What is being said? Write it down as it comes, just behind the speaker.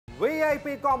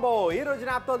VIP combo ఈ రోజు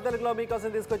నాప్తో తెలుగులో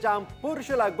మీకోసం తీసుకొచ్చాం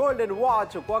పురుషుల గోల్డెన్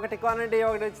వాచ్ ఒకటి కొనండి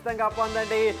ఒకటి ఉచితంగా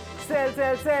పొందండి sale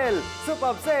sale sale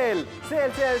super sale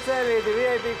sale sale sale ఇది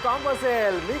విఐపి కాంబో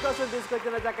సేల్ మీకోసం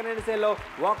తీసుకొచ్చిన చక్కని సేల్ లో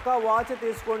ఒక్క వాచ్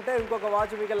తీసుకుంటే ఇంకొక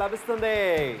వాచ్ మీకు లభిస్తుంది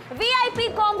విఐపి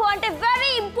కాంబో అంటే వెరీ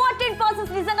ఇంపార్టెంట్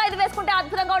పర్సన్స్ నిజంగా ఇది వేసుకుంటే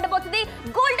అద్భుతంగా ఉండబోతుంది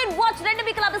గోల్డెన్ వాచ్ రెండు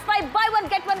మీకు లభిస్తాయి బై వన్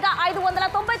గెట్ వన్ గా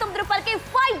 599 రూపాయలకి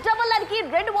 599 కి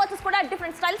రెండు వాచెస్ కూడా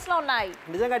డిఫరెంట్ స్టైల్స్ లో ఉన్నాయి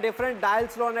నిజంగా డిఫరెంట్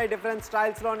డయల్స్ లో ఉన్నాయి డిఫరెంట్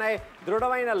స్టైల్స్ లో ఉన్నాయి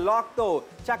దృఢమైన లాక్ తో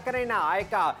చక్కనైన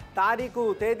ఆయక తారీఖు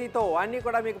తేదీతో అన్ని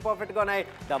కూడా మీకు పర్ఫెక్ట్ గా ఉన్నాయి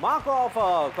ధమాకా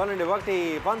ఆఫర్ కొనండి ఒకటి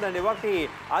పొందండి ఒకటి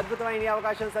అద్భుతమైన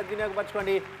అవకాశం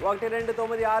సద్వినియోగపరచుకోండి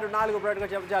 12964 ప్రోడక్ట్ గా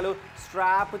చెప్పాలి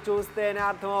స్ట్రాప్ చూస్తేనే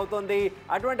అర్థం అవుతుంది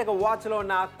అటువంటి ఒక వాచ్ లో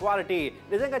ఉన్న క్వాలిటీ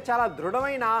నిజంగా చాలా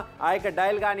దృఢమైన ఆయక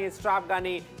డయల్ గానీ స్ట్రాప్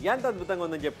గానీ ఎంత అద్భుతంగా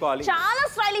ఉందని చెప్పుకోవాలి చాలా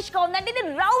స్టైలిష్ గా ఉందండి ఇది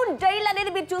రౌండ్ డైల్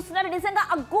అనేది మీరు చూస్తున్నారు నిజంగా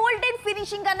ఆ గోల్డెన్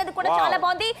ఫినిషింగ్ అనేది కూడా చాలా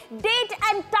బాగుంది డేట్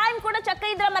అండ్ టైం కూడా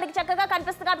చక్కగా ఇందులో మనకి చక్కగా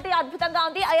కనిపిస్తుంది కాబట్టి అద్భుతంగా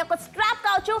ఉంది ఆ యొక్క స్ట్రాప్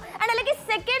కావచ్చు అండ్ అలాగే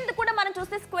సెకండ్ కూడా మనం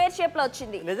చూస్తే స్క్వేర్ షేప్ లో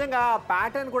వచ్చింది నిజంగా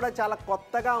ప్యాటర్న్ కూడా చాలా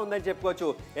కొత్తగా ఉందని చెప్పుకోవచ్చు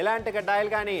ఎలాంటి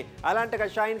డయల్ కానీ అలాంటి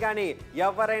షైన్ కానీ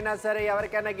ఎవరైనా సరే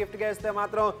ఎవరికైనా గిఫ్ట్ గా ఇస్తే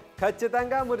మాత్రం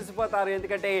ఖచ్చితంగా మురిసిపోతారు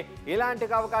ఎందుకంటే ఇలాంటి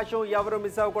అవకాశం ఎవరు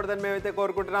మిస్ అవ్వకూడదని మేమైతే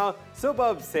కోరుకుంటున్నాం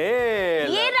సూపర్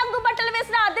సేల్ ఏ రంగు బట్టలు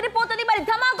వేసినా అదిరిపోతుంది మరి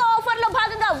ధమాకా ఆఫర్ లో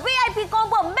భాగంగా VIP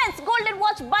combo men's golden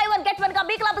watch by one get one గా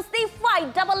మీకు లభిస్తుంది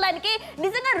 599 కి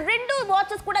నిజంగా రెండు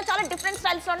వాచెస్ కూడా చాలా డిఫరెంట్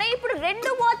స్టైల్స్ లో ఉన్నాయి ఇప్పుడు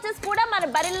రెండు వాచెస్ కూడా మన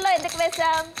బరిల్లో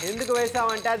ఎందుకు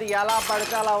వేసామంటే అది ఎలా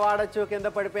పడితే అలా వాడచ్చు కింద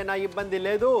పడిపోయినా ఇబ్బంది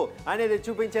లేదు అనేది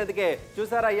చూపించేందుకే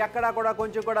చూసారా ఎక్కడా కూడా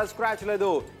కొంచెం కూడా స్క్రాచ్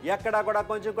లేదు ఎక్కడా కూడా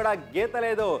కొంచెం కూడా గీత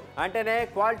లేదు అంటేనే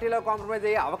క్వాలిటీలో కాంప్రమైజ్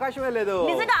అయ్యే అవకాశమే లేదు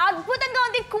నిజంగా అద్భుతంగా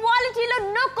ఉంది క్వాలిటీలో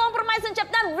నో కాంప్రమైజ్ అని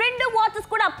చెప్తాం రెండు వాచెస్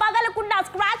కూడా పగలకుండా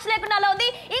స్క్రాచ్ లేకుండా ఉంది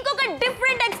ఇంకొక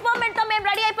డిఫరెంట్ ఎక్స్పెరిమెంట్ తో మేము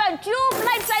రెడీ అయిపోయాం ట్యూబ్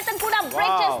లైట్స్ అయితే కూడా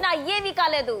బ్రేక్ చేసినా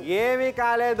ఏమీ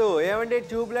కాలేదు ఏమండి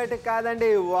ట్యూబ్ లైట్ కాదండి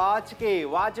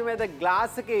వాచ్ మీద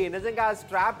గ్లాస్ కి నిజంగా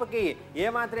స్ట్రాప్ కి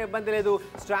ఏమాత్రం ఇబ్బంది లేదు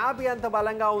స్ట్రాప్ ఎంత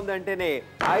బలంగా ఉందంటేనే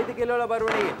 5 కిలోల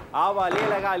బరువుని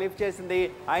ఇలాగా లిఫ్ట్ చేసింది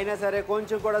అయినా సరే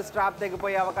కొంచెం కూడా స్ట్రాప్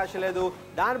తెగిపోయే అవకాశం లేదు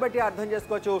దాన్ని బట్టి అర్థం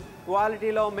చేసుకోవచ్చు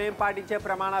క్వాలిటీలో మేము పాటించే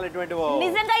ప్రమాణాలు ఎటువంటివో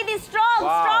నిజంగా ఇది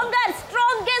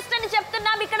స్ట్రాంగెస్ట్ అని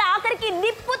చెప్తున్నాం ఇక్కడ ఆఖరికి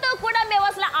నిప్పుతో కూడా మేము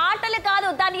అసలు ఆటలు కాదు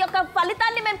దాని యొక్క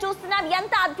ఫలితాన్ని మేము చూస్తున్నాం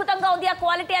ఎంత అద్భుతంగా ఉంది ఆ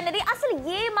క్వాలిటీ అనేది అసలు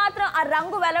ఏ మాత్రం ఆ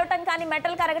రంగు వెలవటం కానీ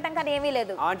మెటల్ కరగటం కానీ ఏమీ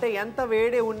లేదు అంటే ఎంత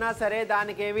వేడి ఉన్నా సరే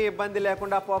దానికి ఏమీ ఇబ్బంది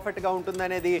లేకుండా పర్ఫెక్ట్ గా ఉంటుంది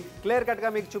అనేది క్లియర్ కట్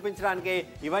గా మీకు చూపించడానికి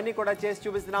ఇవన్నీ కూడా చేసి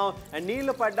చూపిస్తున్నాం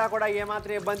నీళ్లు పడ్డా కూడా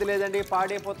ఏమాత్రం ఇబ్బంది లేదండి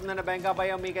పాడైపోతుందన్న బెంగా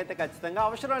భయం మీకైతే ఖచ్చితంగా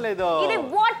అవసరం లేదు ఇది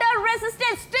వాటర్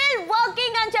రెసిస్టెంట్ స్టిల్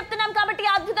వర్కింగ్ అని చెప్తున్నాం కాబట్టి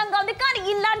అద్భుతంగా ఉంది కానీ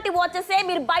ఇలాంటి వాచెస్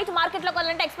మీరు బయట మార్కెట్ లో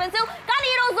కొనాలంటే ఎక్స్పెన్సివ్ కానీ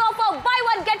ఈ రోజు offer buy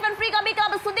one get one free గా మీకు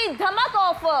లభిస్తుంది ధమాకా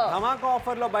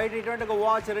ఆఫర్ లో బయట ఇటువంటి ఒక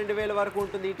వాచ్ 2000 వరకు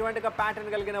ఉంటుంది ఇటువంటి ఒక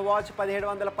ప్యాటర్న్ కలిగిన వాచ్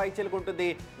 1700 పైచీలకు ఉంటుంది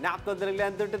నాప్తో తెలుగులో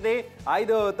ఎంత ఉంటుంది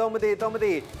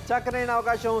 599 చక్కనైన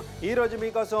అవకాశం ఈ రోజు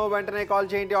మీకోసం వెంటనే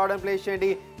కాల్ చేయండి ఆర్డర్ ప్లేస్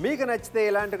చేయండి మీకు నచ్చితే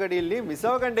ఇలాంటి ఒక డీల్ ని మిస్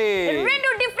అవ్వకండి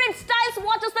రెండు డిఫరెంట్ స్టైల్స్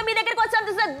వాచెస్ తో మీ దగ్గరికి వచ్చాం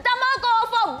ధమాకా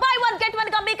offer buy one get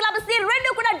one గా మీకు లభిస్తుంది రెండు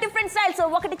కూడా డిఫరెంట్ స్టైల్స్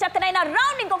ఒకటి చక్కనైన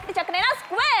రౌండ్ ఇంకొకటి చక్కనైన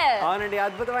స్క్వేర్ అవునండి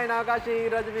అద్భుతమైన అవకాశం ఈ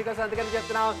రోజు మీకోసం అందుకని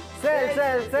చెప్తున్నాం sale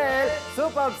sale sale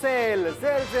super sale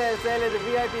sale sale sale ఇది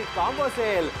విఐపి కాంబో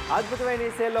సేల్ అద్భుతమైన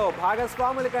ఈ సేల్ లో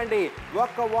భాగస్వాములు కండి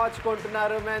ఒక్క వాచ్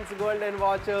కొంటున్నారు మెన్స్ గోల్డెన్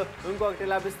వాచ్ ఇంకొకటి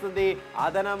లభిస్తుంది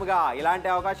అదనంగా ఇలాంటి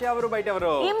అవకాశం ఎవరు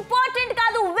ఇంపార్టెంట్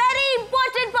కాదు వెరీ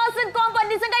ఇంపార్టెంట్ పర్సన్ కాంబో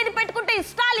నిజంగా ఇది పెట్టుకుంటే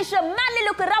stylish manly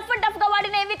look rough and tough గా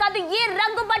వాడినేవి కాదు ఏ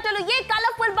రంగు బట్టలు ఏ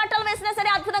కలర్ఫుల్ బట్టలు వేసినా సరే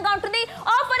అద్భుతంగా ఉంటుంది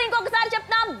ఆఫర్ ఇంకొకసారి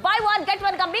చెప్తాం బై వన్ గెట్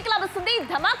వన్ గా మీకు లభిస్తుంది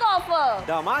ధమాకా ఆఫర్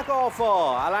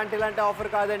ఇలాంటి ఆఫర్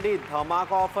కాదండి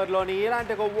ధమాకా ఆఫర్ లోని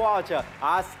ఇలాంటి ఒక వాచ్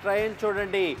ఆ స్ట్రైన్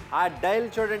చూడండి ఆ డైల్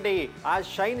చూడండి ఆ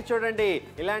షైన్ చూడండి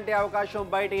ఇలాంటి అవకాశం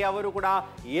బయట ఎవరు కూడా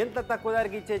ఎంత తక్కువ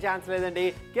ధరకి ఇచ్చే ఛాన్స్ లేదండి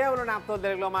కేవలం నాప్తో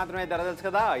తెలుగులో మాత్రమే ధర తెలుసు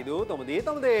కదా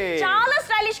 599 చాలా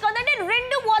స్టైలిష్ గా ఉందండి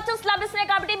రెండు వాచెస్ లభిస్తున్నాయి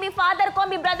కాబట్టి మీ ఫాదర్ కో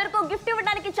మీ బ్రదర్ కో గిఫ్ట్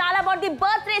ఇవ్వడానికి చాలా బాగుంది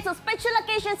birthdays special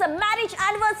occasions marriage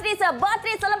anniversaries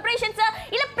birthday celebrations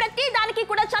ఇలా ప్రతి దానికి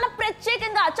కూడా చాలా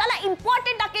ప్రత్యేకంగా చాలా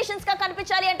ఇంపార్టెంట్ అకేషన్స్ గా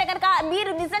కనిపించాలి అంటే కనుక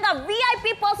మీరు నిజంగా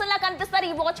విఐపి పర్సన్ లా కనిపిస్తారు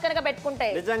ఈ వాచ్ కనుక పెట్టుకుంటే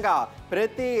నిజంగా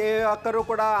ప్రతి ఒక్కరు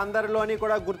కూడా అందరిలోని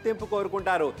కూడా గుర్తింపు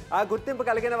కోరుకుంటారు ఆ గుర్తింపు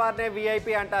కలిగిన వారినే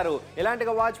విఐపి అంటారు ఇలాంటి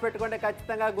వాచ్ పెట్టుకుంటే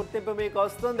ఖచ్చితంగా గుర్తింపు మీకు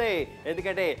వస్తుంది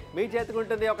ఎందుకంటే మీ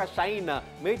చేతికుంటుంది ఒక షైన్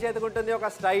మీ చేతికుంటుంది ఒక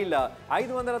స్టైల్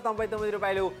 599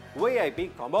 రూపాయలు విఐపి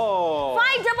కాంబో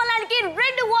 599 కి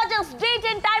రెండు వాచెస్ డేట్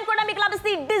అండ్ టైం కూడా మీకు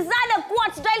లభిస్తుంది డిజైనర్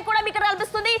క్వార్ట్స్ డైల్ కూడా మీకు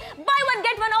లభిస్తుంది by one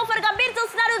get one offer గా మీరు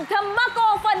చూస్తున్నారు ధమాకా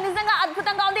ఆఫర్ నిజంగా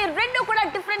అద్భుతంగా ఉంది రెండు కూడా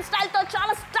డిఫరెంట్ స్టైల్ తో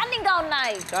చాలా స్టన్నింగ్ గా ఉన్నాయి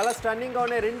ఉన్నాయి. చాలా స్టన్నింగ్ గా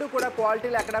ఉన్నాయి. రెండు కూడా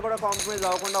క్వాలిటీలు ఎక్కడ కూడా కాంప్రమైజ్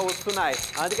అవ్వకుండా వస్తున్నాయి.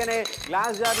 అందుకనే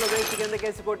గ్లాస్ జార్ లో వేసి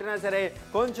కిందకేసి కొట్టినా సరే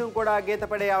కొంచెం కూడా గీత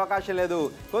పడే అవకాశం లేదు,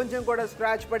 కొంచెం కూడా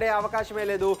స్క్రాచ్ పడే అవకాశమే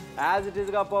లేదు. యాజ్ ఇట్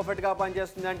ఈస్ గా పర్ఫెక్ట్ గా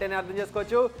పనిచేస్తుంది అంటేనే అర్థం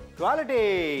చేసుకోవచ్చు క్వాలిటీ.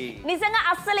 నిజంగా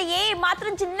అసలు ఏ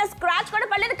మాత్రం చిన్న స్క్రాచ్ కూడా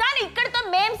పడలేదు. కానీ ఇక్కడతో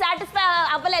మేము సాటిస్ఫై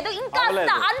అవ్వలేదు, ఇంకా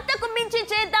అంతకు మించి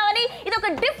చేద్దామని ఇది ఒక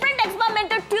డిఫరెంట్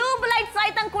ఎక్స్పెరిమెంట్. ట్యూబ్ లైట్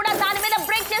సైతం కూడా దాని మీద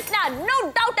బ్రేక్ చేసిన. No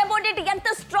doubt about it. ఎంత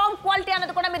స్ట్రాంగ్ క్వాలిటీ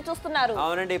అన్నది కూడా మీరు చూస్తున్నారు.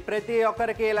 అవునండి, ప్రతి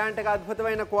ఒక్కరికి ఇలాంటి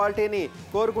అద్భుతమైన క్వాలిటీని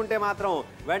కోరుకుంటే మాత్రం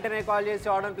వెంటనే కాల్ చేసి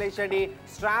ఆర్డర్ ప్లేస్ చేయండి.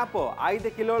 స్ట్రాప్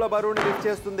 5 కిలోల బరువుని లిఫ్ట్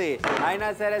చేస్తుంది. అయినా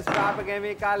సరే స్ట్రాప్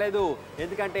ఏమీ కాలేదు,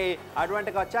 ఎందుకంటే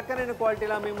అటువంటి చక్కనైన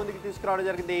క్వాలిటీలో మీ ముందుకు తీసుకురావడం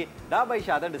జరిగింది.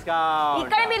 70% డిస్కౌంట్.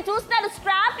 ఇక్కడ మీరు చూస్తున్నారు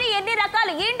స్ట్రాప్ ని ఎన్ని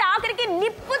రకాలు ఏంటి, ఆఖరికి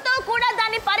నిప్పుతో కూడా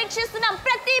దాన్ని పరీక్షిస్తున్నాం.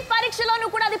 ప్రతి పరీక్షలోనూ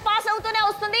కూడా అది పాస్ అవుతూనే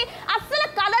వస్తుంది. అసలు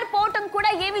కలర్ పోవటం కూడా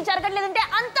ఏమీ జరగట్లేదంటే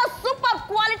అంత సూపర్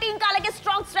క్వాలిటీ, ఇంకా అలాగే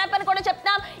స్ట్రాంగ్ స్ట్రాప్ అని కూడా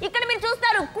చెప్తాం. ఇక్కడ మీరు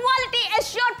చూస్తారు క్వాలిటీ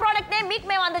అష్యూర్డ్ ప్రొడక్ట్ నే మీకు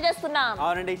మేము అందజేస్తున్నాం.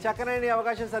 అవునండి, చక్కనైన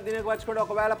అవకాశం సద్వినియోగపరచుకోండి.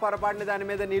 ఒకవేళ పొరపాటుని దాని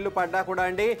మీద నీళ్లు పడ్డా కూడా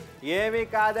అండి ఏమీ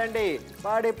కాదండి,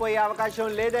 పడిపోయే అవకాశం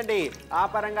లేదండి. ఆ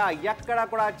పరంగా ఎక్కడ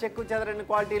కూడా చెక్కు చెదరని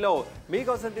క్వాలిటీలో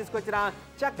మీకోసం తీసుకొచ్చిన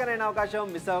చక్కనైన అవకాశం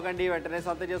మిస్ అవ్వకండి, వెంటనే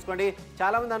సొంతం చేసుకోండి.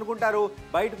 చాలా మంది అనుకుంటారు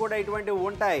బయట కూడా ఇటువంటివి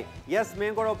ఉంటాయి. ఎస్,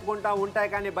 మేము కూడా ఒప్పుకుంటాం ఉంటాయి,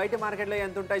 కానీ బయట మార్కెట్లో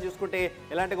ఎంత ఉంటాయి చూసుకుంటే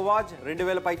ఇలాంటి వాచ్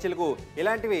 2000 పైచీలకు,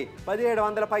 ఇలాంటివి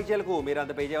 1700 పైచీలకు మీరు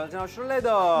అంత పే చేయాల్సిన అవసరం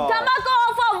లేదు.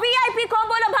 విఐపి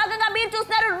కాంబోలో భాగంగా మీరు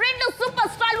చూస్తున్నారు 2 super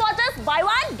style watches, by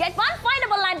 1 get 1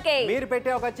 ఫైనబుల్ 9K. మీరు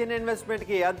పెట్టే ఒక చిన్న ఇన్వెస్ట్మెంట్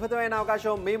కి అద్భుతమైన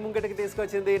అవకాశం మీ ముంగటికి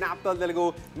తీసుకొచ్చింది నాప్తోల్ తెలుగు.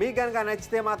 మీకు కనుక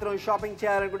నచ్చితే మాత్రం షాపింగ్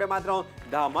చేయాలనుకుంటే మాత్రం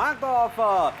ధమాకా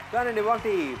ఆఫర్ కొనండి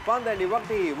 1 పొందండి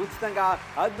 1 ఉచితంగా.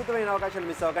 అద్భుతమైన అవకాశాలు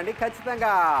మిస్ అవ్వకండి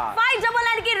ఖచ్చితంగా.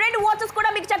 599 కి 2 వాచెస్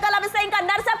కూడా మీకు చక్కగా లభిస్తాయి. ఇంకా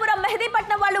నర్సాపురం,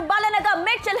 మెహదీపట్నం వాళ్ళు, బాలనగర్,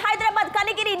 మేడ్చల్, హైదరాబాద్,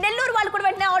 కనిగిరి, నెల్లూరు వాళ్ళు కూడా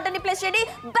వెంటనే ఆర్డర్ ని ప్లేస్ చేయండి.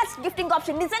 Best gifting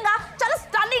option. నిజంగా చాలా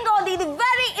స్టన్నింగ్ గా ఉంది. ఇది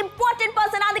వెరీ ఇంపార్టెంట్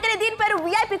పర్సన్, అందుకని దీని పేరు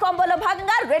విఐపి కాంబోలో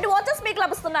భాగంగా 2 వాచెస్ మీకు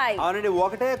లభిస్తున్నాయి. అవునండి,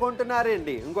 ఒకటే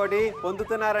కొంటున్నారండి, ఇంకోటి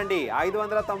పొందుతున్నారండి.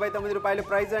 599 రూపాయలు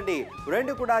ప్రైస్ అండి.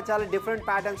 రెండు కూడా చాలా డిఫరెంట్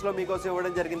ప్యాటర్న్స్ లో మీకోసం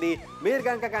ఇవ్వడం జరిగింది. మీరు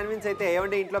కనుక కన్విన్స్ అయితే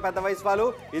ఏమండి ఇంట్లో పెద్ద వయసు వాళ్ళు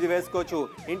ఇది వేసుకోవచ్చు,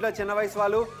 ఇంట్లో చిన్న వయసు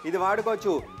వాళ్ళు ఇది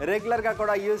వాడుకోవచ్చు, రెగ్యులర్ గా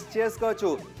కూడా యూజ్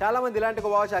చేసుకోవచ్చు. చాలా మంది ఇలాంటి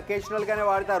వాచ్ అకేషనల్ గానే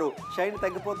వాడతారు, షైన్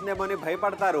తగ్గిపోతుందేమో అని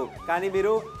భయపడతారు. కానీ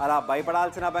మీరు అలా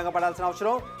భయపడాల్సిన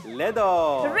అవసరం లేదు.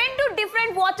 2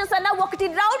 డిఫరెంట్ వాచెస్ అన్న, ఒకటి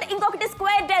రౌండ్ ఇంకొకటి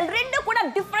స్క్వేర్ డెల్, రెండు కూడా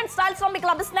డిఫరెంట్ స్టైల్స్ లో మీకు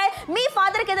లభిస్తున్నాయి. మీ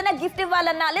ఫాదర్ కి ఏదైనా గిఫ్ట్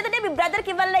ఇవ్వాలన్నా, లేదంటే మీ బ్రదర్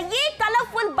కి ఇవ్వాలన్నా, ఏ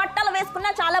కలర్ఫుల్ బట్టలు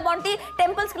వేసుకున్నా చాలా బాగుంటాయి.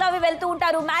 టెంపుల్స్ కి అవి వెళ్తూ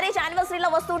ఉంటారు, మ్యారేజ్ యానివర్సరీలో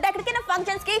వస్తూ ఉంటాయి, ఎక్కడికైనా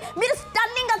ఫంక్షన్స్ కి మీరు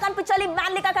స్టన్నింగ్ గా కనిపించాలి,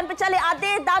 మ్యాన్లీగా కనిపించాలి,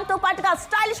 అదే దాంతో పాటుగా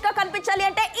స్టైలిష్ గా కనిపించాలి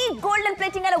అంటే ఈ గోల్డెన్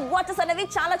ప్లేటింగ్ అనే వాచెస్ అనేవి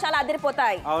చాలా చాలా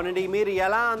అదిరిపోతాయి. అవునండి, మీరు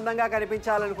ఎలా అందంగా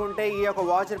కనిపించాలనుకుంటే ఈ యొక్క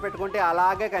వాచ్ పెట్టుకుంటే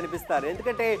అలాగే కనిపిస్తారు.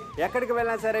 ఎందుకంటే ఎక్కడికి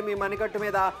వెళ్ళినా సరే మీ మణికట్టు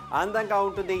మీద అందంగా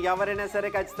ఉంటుంది. ఎవరైనా సరే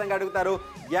ఖచ్చితంగా అడుగుతారు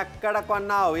ఎక్కడ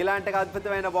కొన్నావు ఇలాంటి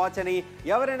అద్భుతమైన వాచ్ అని.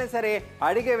 ఎవరైనా సరే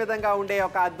అడిగే విధంగా ఉండే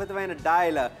ఒక అద్భుతమైన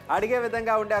డయల్, అడిగే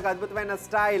విధంగా ఉండే ఒక అద్భుతమైన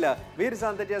స్టైల్ మీరు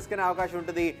సొంతం చేసుకునే అవకాశం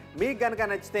ఉంటుంది. మీకు కనుక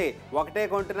నచ్చితే ఒకటే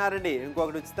కొంటున్నారండి,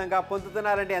 ఇంకొకటి ఉచితంగా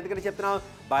పొందుతున్నారండి. అందుకని చెప్తున్నాం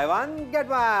బై 1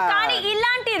 గెట్ 1. కానీ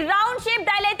ఇలాంటి రౌండ్ షేప్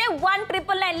డయల్ అయితే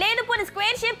 1999, లేదు పోనీ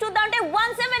స్క్వేర్ షేప్ చూద్దాం అంటే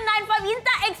 1795. ఇంత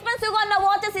ఎక్స్పెన్సివ్ గా ఉన్న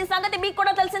వాచెస్ ఈ సంగతి మీకు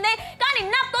కూడా తెలిసిందే. కానీ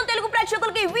నాప్తోల్ తెలుగు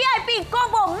ప్రేక్షకులకి VIP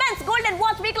combo men's golden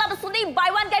watch మీకు లభిస్తుంది బై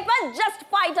 1 గెట్ 1 జస్ట్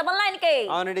 599K.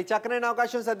 అవునండి, చక్కనైన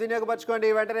అవకాశం సద్వినియోగపరచుకోండి.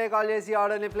 వెంటనే కాల్ చేసి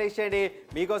ఆర్డర్ ని ప్లేస్ చేయండి.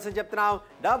 మీకోసం చెప్తున్నాం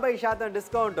 70%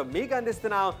 డిస్కౌంట్ మీకు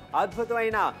అందిస్తున్నాం.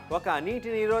 అద్భుతమైన ఒక నీటి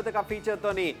నిరోధక ఫీచర్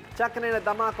తోని చక్కనైన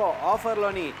ధమాకా ఆఫర్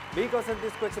లోని మీకోసం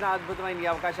తీసుకొచ్చిన అద్భుతమైన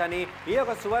అవకాశాన్ని, ఈ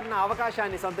యొక్క సువర్ణ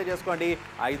అవకాశాన్ని సొంతం చేసుకోండి.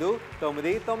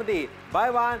 599 బై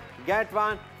 1 గెట్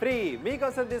 1 ఫ్రీ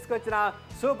మీకోసం తీసుకొచ్చిన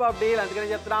సూపర్ డీల్.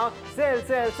 అందుకని చెప్తున్నాం sale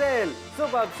sale sale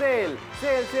super sale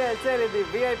sale sale sale. ఇది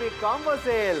విఐపి కాంబో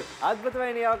సేల్.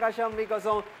 అద్భుతమైన అవకాశం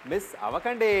మీకోసం మిస్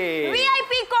అవ్వకండి.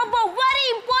 VIP combo very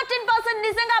important person.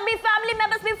 నిజంగా మీ ఫ్యామిలీ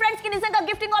మెంబర్స్, మీ ఫ్రెండ్స్ కి నిజంగా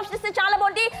గిఫ్టింగ్ ఆప్షన్ ఇస్తే చాలా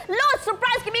బాగుంటుంది. లో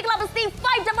సర్ప్రైజ్ కి మీకు లభిస్తుంది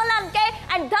 599K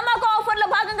అండ్ ధమాకా ఆఫర్ లో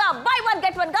భాగంగా బై 1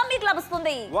 గెట్ 1 గా మీకు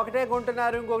లభిస్తుంది. ఒకటే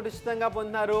కొంటున్నారు, ఇంకొకటి ఉచితంగా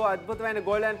పొందుతున్నారు. అద్భుతమైన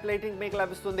గోల్డెన్ ప్లేటింగ్ మీకు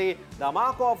లభిస్తుంది.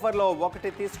 ధమాకా ఆఫర్ లో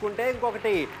ఒకటి తీసుకుంటే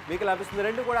ఇంకొకటి మీకు లభిస్తుంది.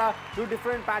 రెండు కూడా 2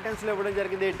 డిఫరెంట్ ప్యాటర్న్స్ లో ఇవ్వడం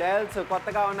జరిగింది. డైల్స్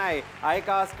కొత్తగా ఉన్నాయి. ఆ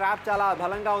యొక్క స్ట్రాప్ చాలా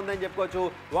బలంగా ఉందని చెప్పుకోవచ్చు.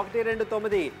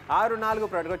 12964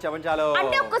 ప్రొడక్ట్ చెప్పంచాలు.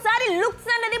 అంటే ఒక్కసారి లుక్స్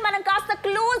అనేది మనం కాస్త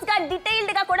క్లోజ్ గా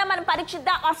డీటెయిల్డ్ గా కూడా మనం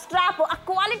పరీక్షిద్దాం. ఆ స్ట్రాప్, ఆ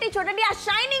క్వాలిటీ చూడండి, ఆ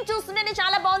షైనింగ్ చూస్తుంటేనే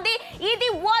చాలా బాగుంది. ఇది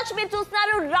వాచ్ మీరు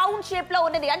చూస్తున్నారు రౌండ్ షేప్ లో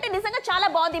ఉన్నది, అంటే నిజంగా చాలా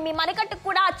బాగుంది. మీ మణికట్టుకు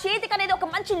కూడా చేతికి అనేది ఒక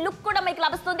మంచి లుక్ కూడా మీకు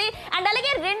లభిస్తుంది అండ్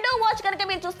అలాగే రెండో వాచ్ కనుక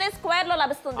మీరు చూస్తే స్క్వేర్ లో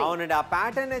లభిస్తుంది. అవునండి, ఆ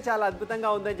ప్యాటర్న్ చాలా అద్భుతంగా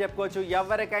ఉందని చెప్పుకోవచ్చు.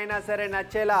 ఎవరికైనా సరే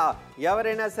నచ్చేలా,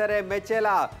 ఎవరైనా సరే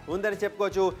మెచ్చేలా ఉందని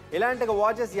చెప్పుకోవచ్చు. ఇలాంటి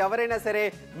వాచెస్ ఎవరైనా సరే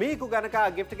మీకు కనుక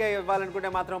గిఫ్ట్ గా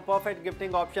ఇవ్వాలనుకుంటే మాత్రం పర్ఫెక్ట్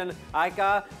గిఫ్టింగ్ ఆప్షన్. ఆ యొక్క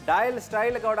డయల్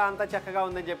స్టైల్ కూడా అంత చక్కగా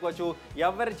ఉందని చెప్పుకోవచ్చు.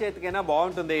 ఎవరి చేతికైనా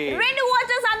బాగుంటుంది. రెండు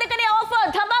వాచెస్ అందుకనే ఆఫర్,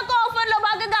 ధమాకా ఆఫర్ లో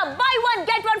భాగంగా బై వన్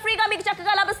గెట్ వన్ ఫ్రీగా మీకు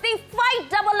చక్కగా లభిస్తాయి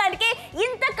 599 కి.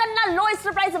 ఇంతకన్నా లోయెస్ట్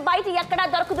ప్రైస్ బయట ఎక్కడా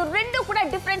దొరకదు. రెండు కూడా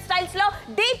డిఫరెంట్ స్టైల్స్ లో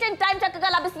డేట్ అండ్ టైం చక్కగా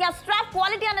లభిస్తాయి. ఆ స్ట్రాప్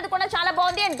క్వాలిటీ అనేది కూడా చాలా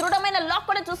బాగుంది అండ్ దృఢమైన లాక్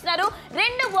కూడా చూస్తున్నారు.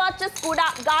 రెండు వాచెస్ కూడా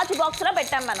గాజు బాక్స్ లో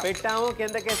పెట్టాము,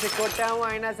 కిందకేసి కొట్టాము,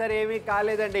 అయినా సరే ఏమీ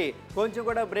కాలేదండి. కొంచెం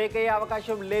కూడా బ్రేక్ అయ్యే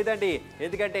అవకాశం లేదండి.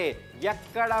 ఎందుకంటే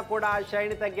ఎక్కడా కూడా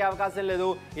షైన్ తగ్గే అవకాశం లేదు.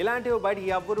 ఇలాంటివి బయట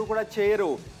ఎవ్వరూ కూడా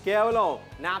చేయరు. కేవలం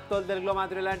నాప్తోల్ తెలుగులో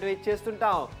మాత్రం ఇలాంటివి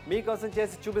చేస్తుంటాం, మీకోసం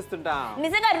చేసి చూపిస్తుంటాం.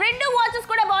 నిజంగా రెండు వాచెస్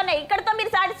కూడా బాగున్నాయి. ఇక్కడతో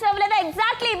మీరు సాటిస్ఫై అవ్వలేదా?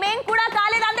 ఎగ్జాక్ట్లీ మేము కూడా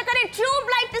కాలేదు. అందుకని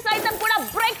ట్యూబ్ లైట్ సైతం కూడా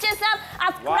బ్రేక్ చేసాం. ఆ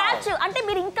స్క్రాచ్ అంటే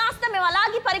మీరు ఇంకాస్త మేము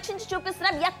అలాగే పరీక్షించి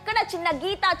చూపిస్తున్నాం. ఎక్కడ చిన్న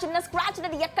గీత, చిన్న స్క్రాచ్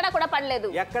అనేది ఎక్కడ కూడా పడలేదు,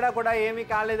 ఎక్కడ కూడా ఏమీ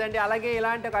కాలేదండి. అలాగే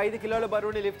ఇలాంటి ఒక 5 కిలోల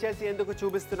బరువుని లిఫ్ట్ చేసి ఎందుకు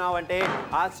చూపిస్తున్నాం అంటే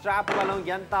ఆ స్ట్రాప్ బలం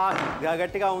ఎంత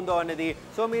గట్టిగా ఉందో అనేది.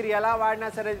 సో మీరు ఎలా వాడినా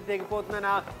సరే తెగిపోతుందన్న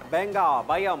బెంగ,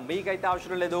 భయం మీకైతే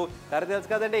అవసరం లేదు. తెలుసు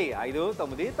కదండి,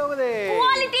 599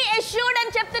 క్వాలిటీ అష్యూర్డ్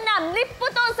అని చెప్తున్నాం.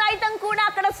 లిప్పుతో సైతం కూడా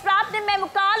అక్కడ స్ట్రాప్ ని మేము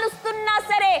కాలుస్తున్నా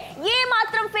సరే ఏ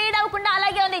మాత్రం ఫేడ్ అవ్వకుండా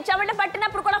అలాగే ఉంది. చెమట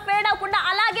పట్టినప్పుడు కూడా ఫేడ్ అవ్వకుండా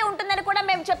అలాగే ఉంటుందని కూడా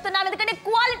మేము చెప్తున్నాం. ఎందుకంటే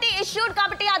క్వాలిటీ అష్యూర్డ్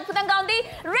కాబట్టి అద్భుతంగా ఉంది.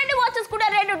 రెండు వాచెస్ కూడా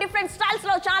రెండు డిఫరెంట్ స్టైల్స్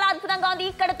లో చాలా అద్భుతంగా ఉంది.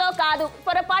 ఇక్కడతో కాదు,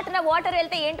 పొరపాటున వాటర్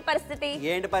వెళ్తే ఏంటి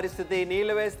పరిస్థితి?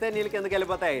 నీళ్లు వేస్తే నీళ్ళు కిందకి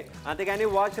వెళ్ళిపోతాయి, అంతేగాని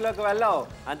వాచ్ లోకి వెళ్ళవు.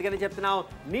 అందుకని చెప్తున్నాం,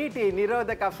 నీటి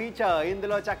నిరోధక ఫీచర్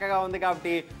ఇందులో చక్కగా ఉంది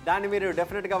కాబట్టి దాన్ని మీరు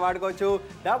డెఫినెట్ గా వాడుకోవచ్చు.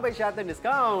 70%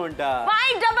 డిస్కౌంట్.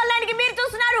 599 కి మీరు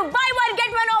చూస్తున్నారు by one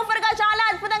get one offer గా చాలా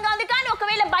అద్భుతంగా ఉంది. కానీ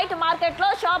ఒకవేళ బయట మార్కెట్ లో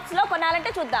షాప్స్ లో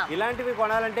కొనాలంటే చూద్దాం. ఇలాంటివి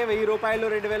కొనాలంటే 1000 రూపాయలు,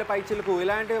 2000 పైచిలకు.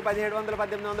 ఇలాంటివి 1700,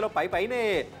 1800 పైనే.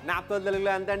 నాప్తోల్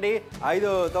తెలుగులో ఎంతండి?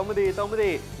 599.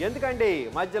 ఎందుకండి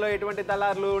మధ్యలో ఎటువంటి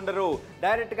దళారులు ఉండరు.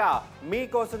 డైరెక్ట్ గా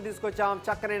మీకోసం తీసుకొచ్చాం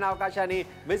చక్కనైన అవకాశాన్ని.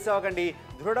 మిస్ అవ్వకండి.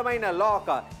 దృఢమైన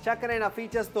లాక్, చక్కనైన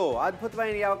ఫీచర్స్ తో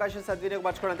అద్భుతమైన ఈ అవకాశం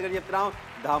సద్వినియోగపరచుకోవడం అందుకని చెప్తున్నాం.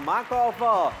 ధమాకా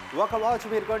ఆఫర్. ఒక వాచ్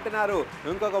మీరు కొంటున్నారు,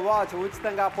 ఇంకొక వాచ్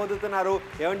ఉచితంగా పొందుతున్నారు.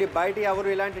 ఏమండి బయట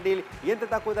ఎవరు ఇలాంటి డీల్ ఎంత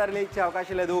తక్కువ ధరలు ఇచ్చే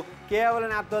అవకాశం లేదు. కేవలం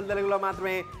నాప్తోల్ తెలుగులో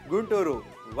మాత్రమే. గుంటూరు,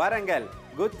 వరంగల్,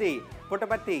 గుత్తి,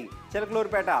 పుట్టపర్తి,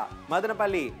 చిలకలూరుపేట,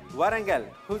 మదనపల్లి, వరంగల్,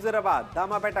 హుజూరాబాద్,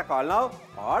 దామాపేట కాల్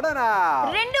ఆర్డర్.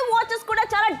 రెండు వాచెస్ కూడా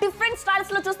చాలా డిఫరెంట్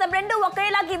స్టైల్స్ లో చూస్తాం. రెండు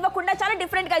ఒకేలాగా ఇవ్వకుండా చాలా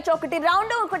డిఫరెంట్ గా ఇచ్చి, ఒకటి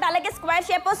రౌండ్, ఒకటి అలాగే స్క్వేర్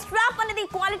షేప్. స్ట్రాప్ అనేది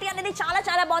క్వాలిటీ అనేది చాలా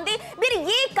చాలా బాగుంది. మీరు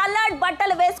ఏ కలర్డ్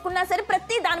బట్టలు వేసుకున్నా సరే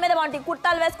ప్రతి దాని మీద బాగుంటుంది.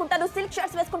 కుర్తాలు వేసుకుంటారు, సిల్క్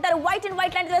షర్ట్స్ వేసుకుంటారు, వైట్ అండ్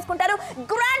వైట్ లాంటివి వేసుకుంటారు.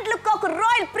 గ్రాండ్ లుక్, ఒక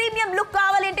రాయల్ ప్రీమియం లుక్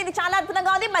కావాలి అంటే ఇది చాలా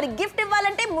అద్భుతంగా ఉంది. మరి గిఫ్ట్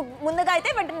ఇవ్వాలంటే ముందుగా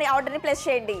అయితే వెంటనే ఆర్డర్ ని ప్లేస్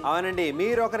చేయండి. అవునండి,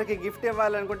 మీరు ఒకరికి గిఫ్ట్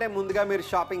ఇవ్వాలనుకుంటే ముందుగా మీరు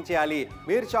షాపింగ్ చేయాలి.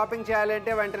 మీరు షాపింగ్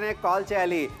చేయాలంటే వెంటనే కాల్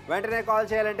చేయాలి. వెంటనే కాల్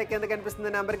చేయాలంటే కింద కనిపిస్తున్న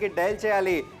నెంబర్ కి డైల్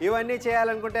చేయాలి. ఇవన్నీ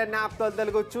చేయాలనుకుంటే నాప్తోల్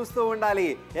తెలుగు చూస్తూ ఉండాలి.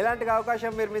 ఎలాంటి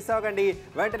అవకాశం మీరు మిస్ అవ్వకండి.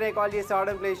 వెంటనే కాల్ చేసి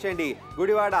ఆర్డర్ ప్లేస్ చేయండి.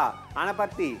 గుడివాడ,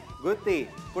 అనపర్తి, గుత్తి,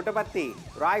 పుట్టపర్తి,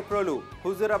 రాయప్రోలు,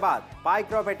 హుజూరాబాద్,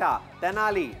 పాయక్రోపేట,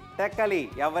 తెనాలి, టెక్కలి,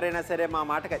 ఎవరైనా సరే మా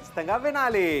మాట ఖచ్చితంగా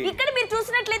వినాలి. ఇక్కడ మీరు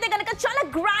చూసినట్లయితే కనుక చాలా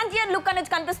గ్రాండియర్ లుక్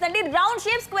అనేది కనిపిస్తుంది. రౌండ్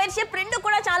షేప్, స్క్వేర్ షేప్ రెండు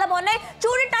కూడా చాలా బాగున్నాయి.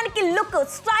 చూడటానికి లుక్,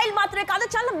 స్టైల్ మాత్రమే కాదు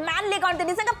చాలా మ్యాన్లీగా ఉంటుంది.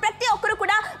 నిజంగా ప్రతి ఒక్కరు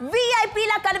కూడా విఐపి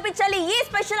లా కనిపించాలి. ఏ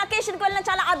స్పెషల్ అకేషన్ కి వెళ్ళినా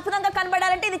చాలా అద్భుతంగా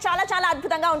కనబడాలంటే ఇది చాలా చాలా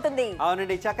అద్భుతంగా ఉంటుంది.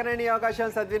 అవునండి, చక్కని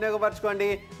అవకాశం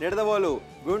సద్వినియోగపరచుకోండి. నిడదవోలు,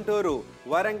 గుంటూరు,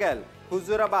 వరంగల్,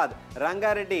 హుజూరాబాద్,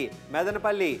 రంగారెడ్డి,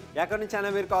 మెదనపల్లి ఎక్కడి నుంచి అయినా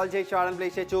మీరు కాల్ చేసి ఆర్డర్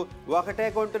ప్లేస్ చేయొచ్చు. ఒకటే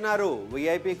కొంటున్నారు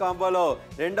విఐపి కాంబోలో,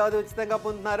 రెండోది ఉచితంగా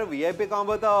పొందుతున్నారు విఐపి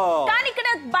కాంబోతో. కానీ ఇక్కడ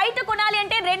బయట కొనాలి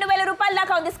అంటే 2000 రూపాయల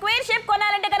దాకా ఉంది. స్క్వేర్ షేప్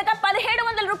కొనాలంటే కనుక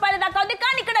 1700 రూపాయల దాకా ఉంది.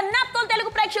 కానీ ఇక్కడ నాప్తోల్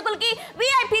తెలుగు ప్రేక్షకులకి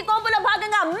విఐపి కాంబోలో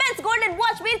భాగంగా మెన్స్ గోల్డెన్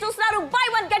వాచ్ మీరు చూస్తున్నారు బై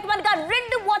వన్ గెట్ వన్ గా.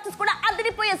 రెండు వాచెస్ కూడా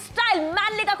అదిరిపోయే స్టైల్,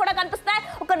 మ్యాన్లీగా కూడా కనిపిస్తాయి.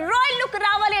 ఒక రాయల్ లుక్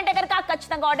రావాలి అంటే కనుక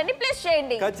ఖచ్చితంగా ఆర్డర్ ని ప్లేస్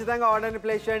చేయండి. ఖచ్చితంగా ఆర్డర్ ని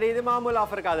ప్లేస్ చేయండి. ఇది మామూలు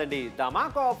ఆఫర్ కాదండి,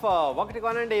 ధమాకా ఆఫర్. ఒకటి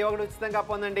కొనండి, ఒకటి ఉచితంగా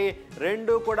పొందండి.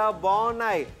 రెండు కూడా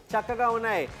బాగున్నాయి, చక్కగా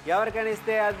ఉన్నాయి. ఎవరికైనా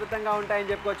ఇస్తే అద్భుతంగా ఉంటాయని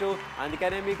చెప్పుకోవచ్చు.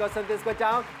 అందుకనే మీకోసం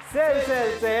తీసుకొచ్చాం sale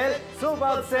sale sale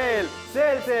super sale.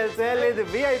 Sale sale sale ఇది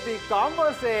విఐపి కాంబో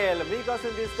సేల్.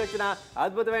 మీకోసం తీసుకొచ్చిన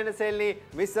అద్భుతమైన సేల్ ని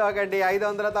మిస్ అవ్వకండి.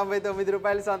 599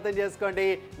 రూపాయలు సొంతం చేసుకోండి.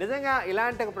 నిజంగా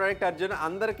ఇలాంటి ఒక ప్రోడక్ట్ అర్జున్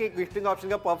అందరికి గిఫ్టింగ్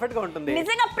ఆప్షన్ గా పర్ఫెక్ట్ గా ఉంటుంది.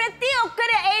 నిజంగా ప్రతి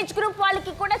ఒక్కరి ఏజ్ గ్రూప్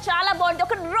వాళ్ళకి కూడా చాలా బాగుంటుంది.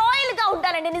 ఒక రాయల్ గా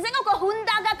ఉండాలండి, నిజంగా ఒక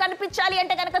హుందాగా కనిపించాలి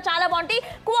అంటే కనుక చాలా బాగుంటుంది.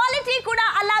 క్వాలిటీ కూడా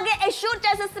అలాగే అష్యూర్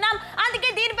చేసేస్తున్నాం.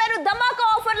 అందుకే దీని పేరు ధమాకా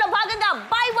ఆఫర్ లో భాగంగా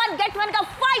బై వన్ గెట్ వన్ గా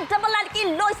 599 కి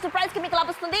లోయెస్ట్ ప్రైస్ కి మీకు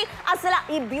లభిస్తుంది. అసలు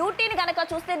ఈ బ్యూటీని కనుక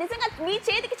చూస్తే నిజంగా మీ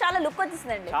చేతికి చాలా లుక్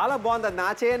వచ్చేసిందండి. చాలా బాగుంది. నా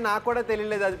చేయి నాకు కూడా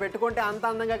తెలియలేదు, అది పెట్టుకుంటే అంత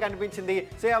అందంగా కనిపించింది.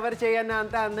 సో ఎవరు చేయని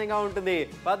అంత అందంగా ఉంటుంది.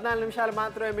 14 నిమిషాలు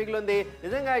మాత్రమే మిగిలింది.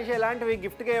 నిజంగా ఇలాంటివి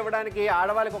గిఫ్ట్ గా ఇవ్వడానికి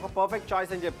ఆడవాళ్ళకి ఒక పర్ఫెక్ట్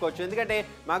చాయిస్ అని చెప్పుకోవచ్చు. ఎందుకంటే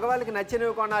మగవాళ్ళకి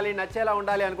నచ్చినవి కొనాలి, నచ్చేలా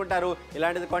ఉండాలి అనుకుంటారు.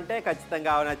 ఇలాంటిది కొంటే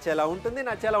ఖచ్చితంగా నచ్చేలా ఉంటుంది,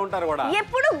 నచ్చేలా ఉంటారు కూడా.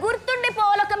 ఎప్పుడు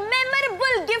గుర్తుండిపోవాలి, ఒక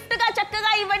మెమరబుల్ గిఫ్ట్ గా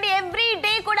చక్కగా ఇవ్వండి. ఎవ్రీ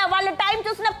డే కూడా వాళ్ళు టైం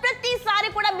చూసిన ప్రతిసారి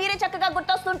కూడా మీరే చక్కగా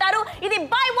గుర్తొస్తుంటారు. ఇది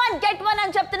బై 1 గెట్ 1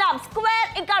 అని చెప్తున్నాం. స్క్వేర్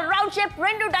ఇంకా రౌండ్ షేప్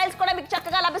రెండు డైల్స్ కూడా మీకు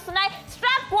చక్కగా లభిస్తున్నాయి.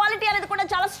 స్ట్రాప్ క్వాలిటీ అనేది కూడా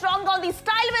చాలా స్ట్రాంగ్ గా ఉంది.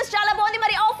 స్టైల్ వైస్ చాలా బాగుంది.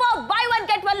 మరి ఆఫర్ బై 1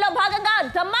 గెట్ 1 లో భాగంగా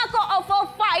ధమాకా ఆఫర్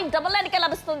 599 కి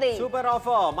లభిస్తుంది. Super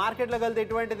offer. మార్కెట్ లో వెళ్తే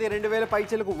ఇటువంటిది 2000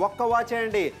 పైచీలకు ఒక్క వాచ్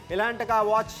అండి. ఇలాంటి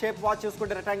వాచ్ షేప్ వాచ్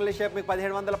చూసుకుంటే రెక్టాంగులర్ షేప్ మీకు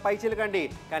 1700 పైచీలకు అండి.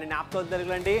 కానీ నాప్తో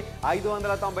తెలుగులండి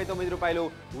 599 రూపాయలు.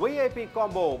 విఐపి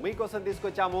కాంబో మీకోసం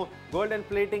తీసుకొచ్చాము. గోల్డెన్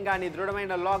ప్లేటింగ్ కానీ,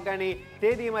 దృఢమైన లాక్ కానీ,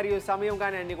 తేదీ మరియు సమయం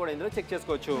కానీ అన్ని కూడా ఇందులో చెక్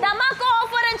చేసుకోవచ్చు. ధమాకా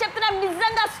ఆఫర్ అని చెప్తున్నాం.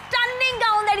 నిజంగా స్టన్నింగ్ గా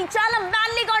ఉందండి. చాలా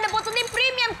వాల్యూగా ఉండబోతుంది.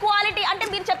 ప్రీమియం క్వాలిటీ అంటే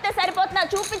మీరు చెప్తే సరిపోతున్నా,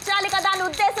 చూపించాలి కదా అనే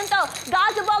ఉద్దేశంతో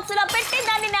గాజు బాక్స్ లో పెట్టి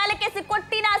దాన్ని నేలకేసి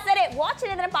కొట్టినా సరే వాచ్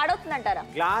ఏదైనా పాడవుతుందంటారా?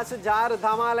 గ్లాస్ జార్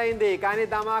ధమాలైంది, కానీ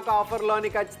ధమాకా ఆఫర్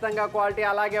లోని ఖచ్చితంగా క్వాలిటీ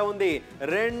అలాగే ఉంది.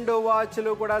 2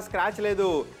 వాచ్లు కూడా స్క్రాచ్ లేదు,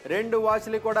 2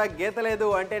 వాచ్లు కూడా గీత లేదు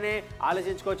అంటేనే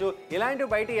ఆలోచించుకోవచ్చు. ఇలాంటి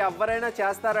బయట ఎవరైనా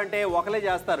చేస్తారంటే ఒకలే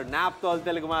చేస్తారు, నాప్తో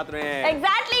తెలుగు మాత్రమే.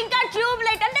 ఎగ్జాక్ట్లీ. ఇంకా ట్యూబ్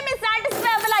లైట్ అంటే మీరు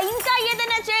సాటిస్ఫై అవ్వాలా, ఇంకా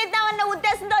ఏదైనా చేద్దామన్న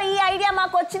ఉద్దేశంతో ఈ ఐడియా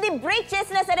మాకు వచ్చింది. బ్రేక్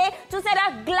చేసినా సరే చూసారా,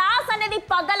 గ్లాస్ అనేది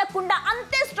పగలకుండా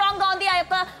అంతే స్ట్రాంగ్ గా ఉంది. ఆ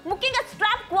యొక్క ముఖ్యంగా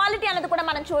స్ట్రాప్ క్వాలిటీ అనేది కూడా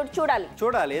మనం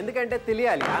చూడాలి. ఎందుకంటే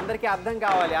తెలియాలి, అందరికీ అర్థం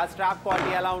కావాలి ఆ స్ట్రాప్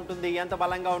క్వాలిటీ ఎలా ఉంటుంది, ఎంత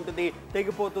బలంగా ఉంటుంది,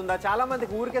 తెగిపోతుందా. చాలా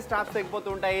మందికి ఊరికే స్ట్రాప్స్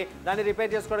తెగిపోతుంటాయి, దాన్ని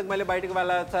రిపేర్ చేసుకోవడానికి మళ్ళీ బయటకు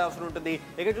వెళ్ళాల్సిన అవసరం ఉంటుంది.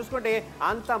 ఇక చూసుకుంటే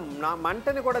అంత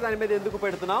మంటని కూడా దాని మీద ఎందుకు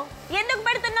పెడుతున్నావు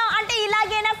అంటే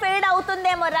ఇలాగైనా ఫేడ్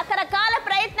అవుతుందేమో. రకరకాల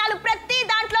ప్రయత్నాలు, ప్రతి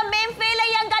దాంట్లో మేము ఫెయిల్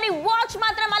అయ్యాం, కానీ వాచ్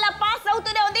మాత్రం అలా పాస్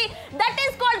అవుతూనే ఉంది. That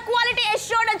is called quality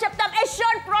assured అని చెప్తాం.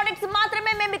 అష్యూర్డ్ ప్రొడక్ట్స్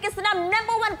మాత్రమే మేము మీకు ఇస్తున్నాం.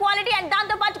 Number 1 quality. అండ్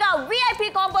దాంతో పాటుగా విఐపి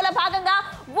కాంబోలో భాగంగా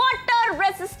వాటర్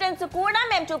రెసిస్టెన్స్ కూడా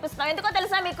మేము చూపిస్తున్నాం. ఎందుకో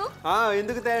తెలుసా మీకు?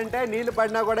 ఎందుకు అంటే నీళ్లు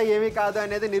పడినా కూడా ఏమీ కాదు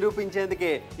అనేది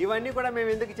నిరూపించేందుకే. ఇవన్నీ కూడా మేము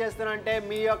ఎందుకు చేస్తున్నాం అంటే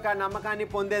మీ యొక్క నమ్మకాన్ని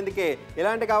పొందేందుకే.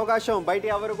 ఇలాంటి అవకాశం బయట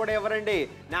ఎవరు కూడా ఎవరండి,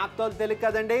 నాప్తో తెలుగు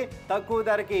కదండి, తక్కువ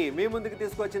ధరకి మీ ముందుకు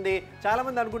తీసుకొచ్చింది. చాలా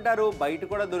మంది అనుకుంటారు బయట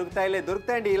కూడా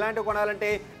దొరుకుతాయండి. ఇలాంటివి కొనాలంటే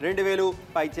 2000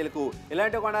 పైచీలకు,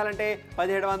 ఇలాంటివి కొనాలంటే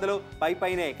 1700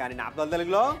 పైనే. కానీ నాప్తో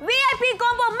తెలుగులో VIP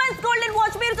combo men's golden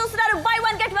watch మీరు చూస్తున్నారు. బై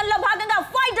 1 గెట్ 1 లో భాగంగా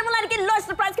 599 కి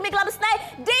లోయెస్ట్ ప్రైస్ కి మీకు లభిస్తాయి.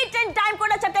 డేట్ అండ్ టైం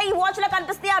కూడా చక్కగా ఈ వాచ్ లో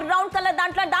కనిపిస్తాయి. ఆ రౌండ్ కలర్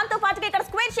దాంట్లో, దాంతో పాటుగా ఇక్కడ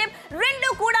స్క్వేర్ షేప్ రెండు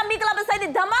కూడా మీకు లభిస్తాయి.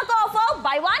 ధమాకా offer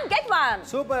buy 1 get 1.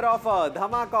 Super offer,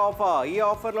 ధమాకా ఆఫర్. ఈ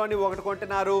ఆఫర్ లోని ఒకటి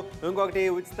కొంటున్నారు, ఇంకొకటి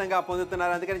ఉచితంగా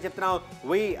పొందుతున్నారు. అందుకని చెప్తున్నాం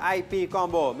విఐపి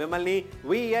కాంబో, మిమ్మల్ని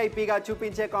విఐపి గా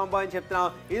చూపించే కాంబో అని చెప్తున్నాం.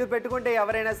 ఇది పెట్టుకుంటే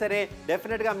ఎవరైనా సరే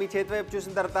డెఫినెట్ గా మీ చేతి వైపు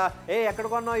చూసిన తర్వాత ఎక్కడ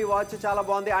కొన్నావు ఈ వాచ్ చాలా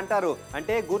బాగుంది అంటారు.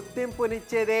 అంటే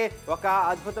గుర్తింపునిచ్చేదే ఒక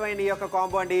అద్భుతమైన ఈ యొక్క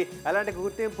కాంబో అండి. అలాంటి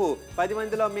గుర్తింపు 10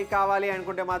 మందిలో మీకు కావాలి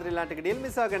అనుకుంటే మాత్రం ఇలాంటి డీల్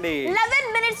మిస్ అవ్వకండి. 11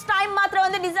 మినిట్స్ టైం మాత్రం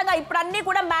ఉంది. నిజంగా ఇప్పుడు అన్ని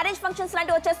కూడా మ్యారేజ్ ఫంక్షన్స్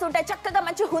లాంటివి వచ్చేస్తుంటాయి. చక్కగా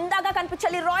మంచి హుందాగా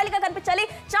కనిపించాలి, రాయల్ గా కనిపించాలి.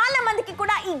 చాలా మందికి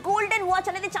కూడా ఈ గోల్డెన్ వాచ్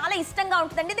అనేది చాలా ఇష్టంగా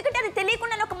ఉంటుందండి. ఎందుకంటే అది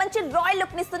తెలియకుండా ఒక మంచి రాయల్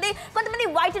లుక్ ఇస్తుంది. కొంతమంది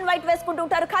వైట్ అండ్ వైట్ వేసుకుంటూ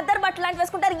ఉంటారు, ఖద్దర్ బట్టలు లాంటి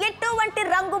వేసుకుంటారు. ఎటువంటి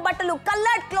రంగు బట్టలు,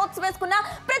 కలర్డ్ క్లోత్స్ వేసుకున్నా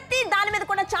ప్రతి దాని మీద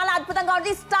కూడా చాలా అద్భుతంగా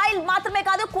ఉంది. స్టైల్ మాత్రమే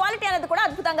కాదు, క్వాలిటీ అనేది కూడా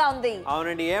అద్భుతంగా ఉంది.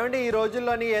 అవునండి. ఏమండి ఈ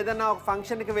రోజుల్లోని ఏదైనా ఒక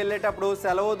ఫంక్షన్ కి వెళ్ళేటప్పుడు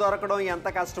సెలవు దొరకడం ఎంత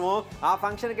కష్టమో, ఆ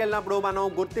ఫంక్షన్ కి వెళ్ళినప్పుడు మనం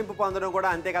గుర్తింపు పొందడం కూడా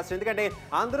అంతే కష్టం. ఎందుకంటే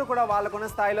అందరూ కూడా వాళ్ళకున్న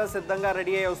స్థాయిలో సిద్ధంగా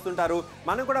రెడీ అయ్యి వస్తుంటారు.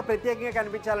 మనం కూడా ప్రత్యేకంగా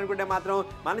కనిపించాలనుకుంటే మాత్రం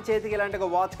మన చేతికి ఇలాంటి ఒక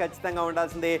వాచ్ ఖచ్చితంగా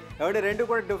ఉండాల్సిందే. ఎవరి 2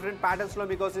 కూడా డిఫరెంట్ ప్యాటర్న్స్ లో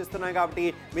మీకోసం ఇస్తున్నాం కాబట్టి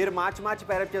మీరు మార్చి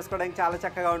పేరప్ చేసుకోవడానికి చాలా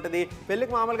చక్కగా ఉంటుంది.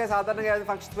 పెళ్లికి మామూలుగా సాధారణంగా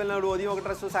ఫంక్షన్స్ వెళ్ళినప్పుడు ఉదయం ఒక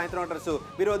డ్రెస్, సాయంత్రం ఒక డ్రెస్,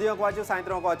 మీరు ఉదయం ఒక వాచ్,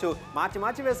 సాయంత్రం ఒక వాచ్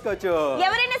మార్చి వేసుకోవచ్చు.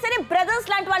 ఎవరైనా సరే బ్రదర్స్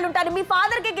లాంటి వాళ్ళు ఉంటారు, మీ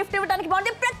ఫాదర్ కి గిఫ్ట్ ఇవ్వడానికి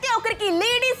బాగుంది. ప్రతి ఒక్కరికి,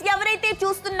 లేడీస్ ఎవరైతే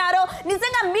చూస్తున్నారో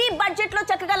నిజంగా మీ బడ్జెట్ లో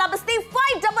చక్కగా లభిస్తాయి.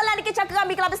 599 కి చక్కగా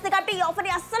మీకు లభిస్తుంది. కాబట్టి ఈ ఆఫర్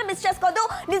ని అస్సలు మిస్ చేసుకోవద్దు.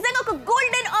 నిజంగా ఒక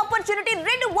గోల్డెన్ ఆపర్చునిటీ.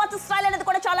 2 వాచ్ స్టైల్ అనేది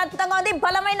కూడా చాలా అద్భుతంగా ఉంది.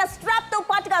 బలమైన స్ట్రాప్ తో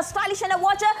పాటుగా స్టైలిష్ అయిన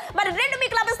వాచ్. మరి 2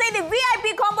 మీకు లభిస్తాయి. ఇది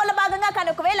విఐపి కాంబోలో భాగంగా. కానీ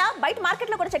ఒకవేళ బయట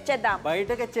మార్కెట్ లో కూడా చెక్ చేద్దాం.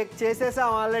 బయటకి చెక్ చేసేసాం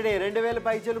ఆల్రెడీ. 2000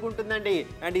 పైచీలకు ఉంటుందండి.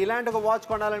 అండ్ ఇలాంటి ఒక వాచ్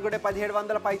కొనాలనుకుంటే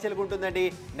 1700 పైచీలకు ఉంటుందండి.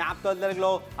 నాప్తో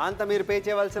తెలుగులో అంత మీరు పే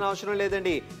చేయవలసిన అవసరం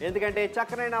లేదండి. ఎందుకంటే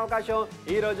చక్కనైన అవకాశం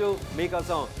ఈ రోజు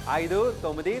మీకోసం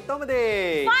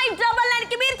 599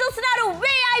 కి మీరు చూస్తున్నారు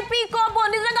విఐపి కాంబో.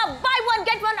 నిజంగా బై 1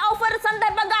 గెట్ 1 ఆఫర్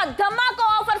సందర్భంగా, ధమాకా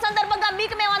ఆఫర్ సందర్భంగా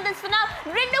మీకు మేము అందిస్తున్నాం.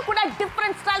 2 కూడా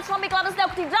డిఫరెంట్ స్టైల్స్ లో మీకు లభిస్తాయి.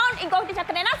 ఒకటి రౌండ్, ఇంకొకటి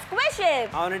చక్కనైన స్క్వేర్ షేప్.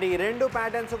 అవునండి ఈ రెండు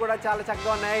ప్యాటర్న్స్ కూడా చాలా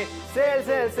చక్కగా ఉన్నాయి sale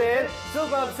sale sale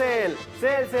super sale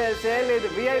sale sale sale ఇది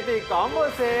విఐపి కాంబో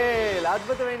సేల్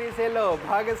అద్భుతమైన ఈ సేల్ లో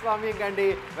భాగస్వామ్యం కండి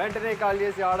వెంటనే కాల్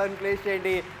చేసి ఆర్డర్ ప్లేస్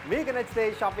చేయండి మీకు నచ్చితే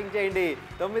షాపింగ్ చేయండి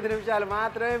 9 నిమిషాలు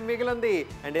మాత్రమే మిగిలింది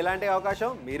అండ్ ఇలాంటి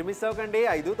అవకాశం మీరు మిస్ అవ్వకండి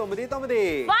 599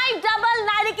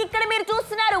 599 కి ఇక్కడ మీరు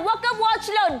చూస్తున్నారు ఒక వాచ్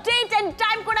లో డేట్ అండ్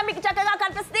టైం కూడా మీకు చక్కగా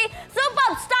కనిపిస్తుంది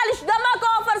సూపర్ స్టైలిష్ ధమాకా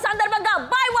ఆఫర్ సందర్భంగా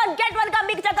బై వన్ గెట్ వన్ గా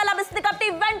మీకు చక్కగా లభిస్తుంది కాబట్టి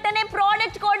వెంటనే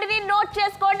ప్రోడక్ట్ కోడ్ ని నోట్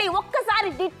చేసుకోండి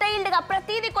ఒక్కసారి డీటెయిల్డ్ గా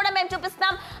ప్రతిదీ కూడా మేము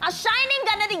చూపిస్తాం ఆ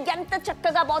షైనింగ్ అనేది ఎంత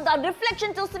చక్కగా బాగుందో ఆ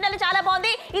రిఫ్లెక్షన్ చూస్తుంటే చాలా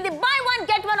బాగుంది ఇది by one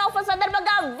get one offer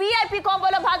సందర్భంగా విఐపి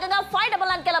కాంబోలో భాగంగా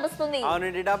 599 కి లభిస్తుంది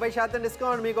అవునండి 70%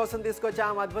 డిస్కౌంట్ మీకోసం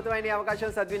తీసుకొచ్చాం అద్భుతమైన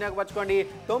అవకాశం సద్వినియోగపరచుకోండి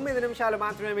 9 నిమిషాలు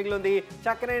మాత్రమే మిగిలింది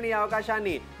చక్కనైన ఈ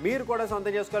అవకాశాన్ని మీరు కూడా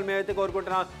సొంతం చేసుకోవాలి మేమైతే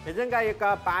కోరుకుంటున్నాం నిజంగా ఈ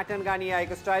యొక్క ప్యాటర్న్ కానీ ఆ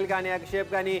యొక్క స్టైల్ కానీ ఆ యొక్క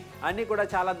షేప్ కానీ అన్ని కూడా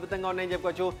చాలా అద్భుతంగా ఉన్నాయని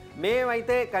చెప్పుకోవచ్చు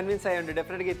మేమైతే కన్విన్స్ అయ్యండి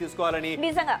డెఫినెట్గా తీసుకోవాలని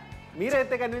నిజంగా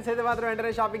మీరైతే కన్విన్స్ అయితే మాత్రం వెంటనే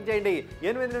షాపింగ్ చేయండి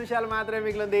 8 నిమిషాలు మాత్రమే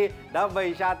మిగిలింది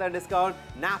 70% డిస్కౌంట్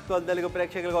నాప్తోల్ తెలుగు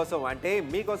ప్రేక్షకుల కోసం అంటే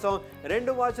మీకోసం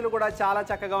 2 వాచ్లు కూడా చాలా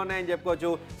చక్కగా ఉన్నాయని చెప్పుకోవచ్చు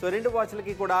సో 2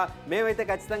 వాచ్లకి కూడా మేమైతే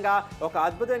ఖచ్చితంగా ఒక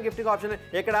అద్భుతమైన గిఫ్టింగ్ ఆప్షన్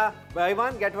ఇక్కడ బై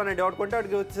వన్ గెట్ వన్ అండి ఒకటి కొంటే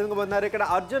ఒకటి పొందారు ఇక్కడ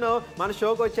అర్జున్ మన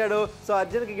షోకి వచ్చాడు సో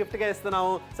అర్జున్కి గిఫ్ట్గా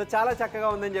ఇస్తున్నాము సో చాలా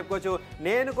చక్కగా ఉందని చెప్పుకోవచ్చు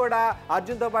నేను కూడా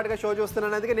అర్జున్తో పాటుగా షో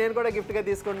చూస్తున్నాను అందుకే నేను కూడా గిఫ్ట్గా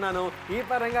తీసుకుంటున్నాను ఈ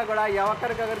పరంగా కూడా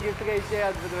ఎవరికొకరు గిఫ్ట్గా ఇచ్చే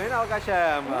అద్భుతమైన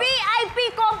అవకాశం VIP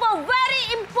combo very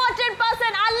important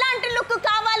person అలాంటి లుక్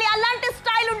కావాలి అలాంటి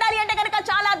స్టైల్ ఉండాలి అంటే కనుక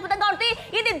చాలా అద్భుతంగా ఉంటుంది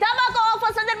ఇది ధమాకా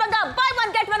ఆఫర్ సందర్భంగా బై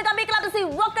వన్ గెట్ వన్ గా మీకు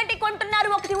లభిస్తుంది ఒకటి కొంటున్నారు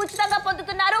ఒకటి ఉచితంగా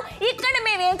పొందుతున్నారు ఇక్కడ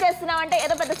మేము ఏం చేస్తున్నాం అంటే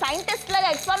ఏదో పెద్ద సైంటిస్ట్ లాగా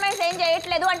ఎక్స్పెరిమెంట్స్ ఏం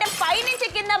చేయట్లేదు అంటే పై నుంచి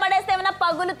కింద పడేస్తే ఏమైనా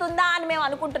పగులుతుందా అని మేము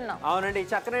అనుకుంటున్నాం అవునండి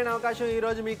చక్కనైన అవకాశం ఈ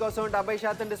రోజు మీకోసం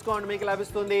 70% డిస్కౌంట్ మీకు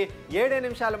లభిస్తుంది 7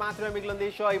 నిమిషాలు మాత్రమే మిగిలింది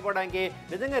షో అయిపోవడానికి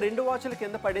నిజంగా 2 వాచ్లు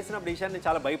కింద పడేసినప్పుడు ఈసారి నేను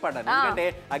చాలా భయపడ్డాను ఎందుకంటే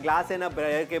ఆ గ్లాస్ అయినా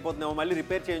బ్రేక్ అయిపోతున్నాము మళ్ళీ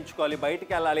రిపేర్ చేయించుకోవాలి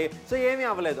బయటికి వెళ్ళాలి సో ఏమీ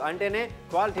అవ్వలేదు అంటేనే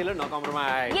క్వాలిటీలో నో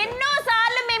కాంప్రమైజ్ ఎన్నో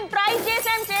సార్లు మేము ట్రై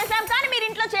చేసాం కానీ మీరు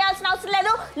ఇంట్లో చేయాల్సిన అవసరం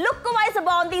లేదు లుక్ వైజ్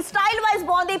బాగుంది స్టైల్ వైజ్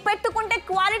బాగుంది పెట్టుకుంటే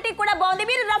క్వాలిటీ కూడా బాగుంది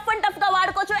మీరు రఫ్ అండ్ టఫ్ గా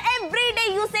వాడుకోవచ్చు ఎవ్రీడే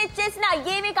యూసేజ్ చేసినా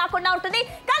ఏమీ కాకుండా ఉంటుంది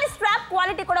కానీ స్ట్రాప్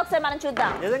క్వాలిటీ కూడా ఒకసారి మనం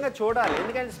చూద్దాం నిజంగా చూడాలి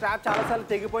ఎందుకంటే స్ట్రాప్ చాలా సార్లు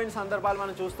తెగిపోయిన సందర్భాలు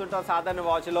మనం చూస్తుంటాం సాధారణ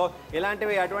వాచ్ లో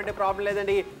ఇలాంటివి ఎటువంటి ప్రాబ్లం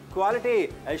లేదండి క్వాలిటీ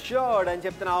అష్యూర్డ్ అని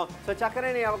చెప్తున్నాం సో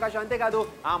చక్కనైన అవకాశం అంతేకాదు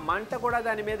ఆ మంట కూడా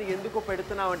దాని మీద ఎందుకు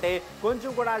పెడుతున్నావు అంటే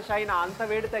కొంచెం కూడా షైన్ అంత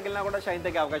వేడి తగిలినా కూడా షైన్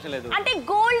తగ్గే అవకాశం లేదు అంటే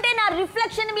గోల్డెన్ ఆ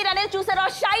రిఫ్లెక్షన్ మీరు అనేది చూసారు ఆ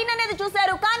షైన్ అనేది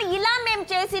చూసారు కానీ ఇలా మేము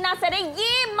చేసినా సరే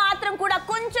ఏ మాత్రం కూడా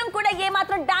కొంచెం కూడా ఏ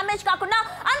మాత్రం డ్యామేజ్ కాకుండా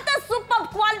అంత సూపర్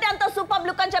క్వాలిటీ అంత సూపర్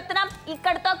లుక్ అని చెప్తున్నాం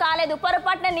ఇక్కడతో కాలేదు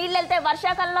పొరపాటున నీళ్ళు వెళ్తే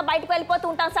వర్షాకాలంలో బయటకు వెళ్ళిపోతూ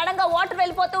ఉంటాం సడన్ గా వాటర్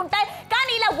వెళ్ళిపోతూ ఉంటాయి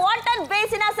కానీ ఇలా వాటర్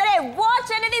వేసినా సరే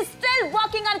వాచ్ అనేది స్టిల్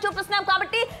వర్కింగ్ అని చూపిస్తున్నాం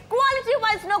కాబట్టి క్వాలిటీ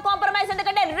వైజ్ నో కాంప్రమైజ్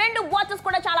ఎందుకంటే 2 వాచెస్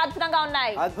కూడా చాలా అద్భుతంగా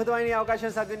ఉన్నాయి అద్భుతమైన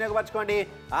అవకాశం సద్వినియోగపరచుకోండి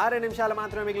 6 నిమిషాలు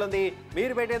మాత్రమే మిగిలింది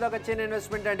మీరు పెట్టేది ఒక చిన్న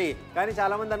ఇన్వెస్ట్మెంట్ అండి కానీ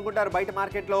చాలా మంది అనుకుంటారు బయట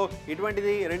మార్కెట్ లో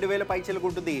ఇటువంటిది 2000 పైచీలకు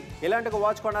ఉంటుంది ఇలాంటి ఒక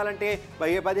వాచ్ కొనాలంటే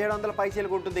 1700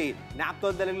 పైచీలకు ఉంటుంది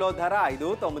నాప్తోల్ తెలుగులో ధర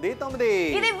 599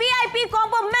 ఇది VIP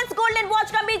combo men's golden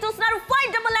watch గా మీరు చూస్తున్నారు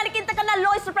 599 కి ఇంతకన్నా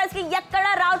లోయెస్ట్ ప్రైస్ కి ఎక్కడ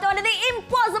రావటం అనేది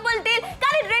ఇంపాసిబుల్ డీల్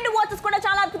కానీ 2 వాచెస్ కూడా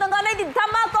చాలా అద్భుతంగా ఉన్నాయి ఇది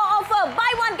ధమాకా offer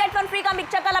buy one get one free గా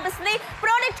మీకు చక్కగా లభిస్తుంది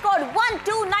ప్రోడక్ట్ కోడ్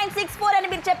 12964 అని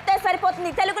మీరు చెప్తే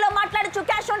సరిపోతుంది తెలుగులో మాట్లాడొచ్చు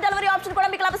క్యాష్ ఆన్ డెలివరీ ఆప్షన్ కూడా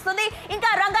మీకు లభిస్తుంది ఇంకా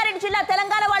రంగారెడ్డి జిల్లా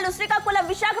తెలంగాణ వాళ్ళు శ్రీకాకుళం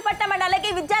విశాఖపట్నం అండ్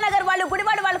అలాగే విద్యానగర్ వాళ్ళు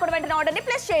గుడివాడ వాళ్ళు కూడా వెంటనే ఆర్డర్ ని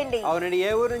ప్లేస్ చేయండి అవునండి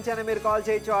ఏ ఊరు నుంచి అయినా మీరు కాల్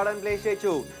చేయొచ్చు ఆర్డర్ ప్లేస్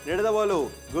చేయొచ్చు నిడదవోలు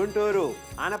గుంటూరు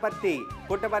ఆనపర్తి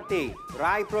పుట్టపర్తి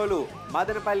రాయప్రోలు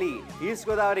మదనపల్లి ఈస్ట్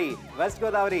గోదావరి వెస్ట్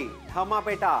గోదావరి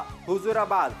ఖమ్మాపేట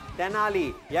హుజూరాబాద్ తెనాలి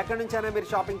ఎక్కడి నుంచైనా మీరు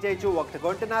షాపింగ్ చేయొచ్చు ఒకటి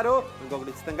కొంటున్నారు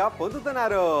ఇంకొకటి ఉచితంగా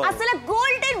పొందుతున్నారు అసలు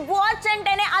గోల్డెన్ వాచ్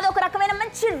అంటేనే అదొక రకమైన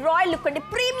మంచి రాయల్ లుక్ అండి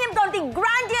ప్రీమియం గా ఉంటుంది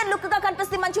గ్రాండియర్ లుక్ గా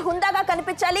కనిపిస్తుంది మంచి హుందాగా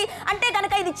కనిపించాలి అంటే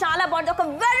కనుక ఇది చాలా బాగుంది ఒక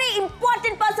వెరీ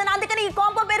ఇంపార్టెంట్ పర్సన్ అందుకని ఈ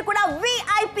కాంబో పేరు కూడా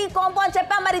విఐపి కాంబో అని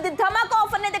చెప్పాం మరి ఇది ధమాకా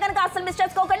ఆఫర్ అయితే కనుక అసలు మిస్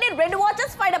చేసుకోకండి 2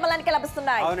 వాచెస్ 599 కి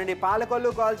లభిస్తున్నాయి అవునండి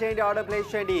పాలకొల్లు కాల్ చేయండి ఆర్డర్ ప్లేస్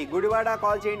చేయండి గుడివాడ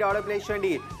కాల్ చేయండి ఆర్డర్ ప్లేస్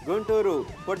చేయండి గుంటూరు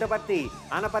పుట్టపర్తి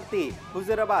అనపర్తి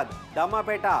హుజూరాబాద్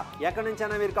దమ్మాపేట ఎక్కడి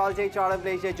నుంచైనా మీరు కాల్ చేయొచ్చు ఆర్డర్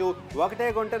ప్లేస్ చేయొచ్చు ఒకటే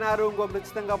కొంటున్నారు ఇంకొకటి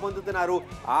ఉచితంగా పొందుతున్నారు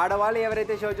ఆడవాళ్ళు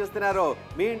ఎవరైతే షో చూస్తున్నారో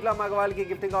మీ ఇంట్లో మగవాళ్ళకి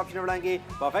గిఫ్టింగ్ ఆప్షన్ ఇవ్వడానికి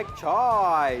పర్ఫెక్ట్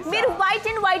చాయిస్ మీరు వైట్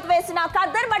అండ్ వైట్ వేసినా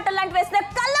ఖద్దర్ బట్టలు లాంటి వేసినా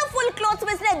కలర్ఫుల్ క్లోత్స్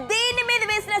వేసినా దేని మీద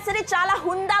వేసినా సరే చాలా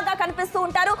హుందాగా కనిపిస్తూ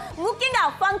ఉంటారు ముఖ్యంగా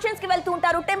ఫంక్షన్స్ కి వెళ్తూ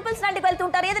ఉంటారు టెంపుల్స్ లాంటికి వెళ్తూ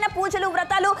ఉంటారు ఏదైనా పూజలు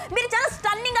వ్రతాలు మీరు చాలా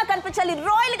స్టన్నింగ్ గా కనిపించాలి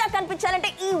రాయల్ గా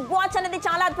కనిపించాలంటే ఈ వాచ్ అనేది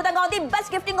చాలా అద్భుతంగా ఉంది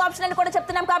బెస్ట్ గిఫ్టింగ్ ఆప్షన్ అని కూడా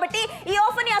చెప్తున్నాం కాబట్టి ఈ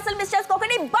ఆఫర్ ని అసలు మిస్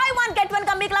చేసుకోకండి బై వన్ గెట్ వన్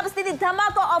గా మీకు లభిస్తుంది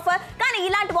ధమాకా ఆఫర్ కానీ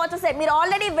ఇలాంటి వాచెస్ మీరు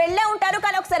ఆల్రెడీ వెళ్ళే ఉంటారు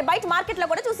కానీ ఒకసారి బయట మార్కెట్ లో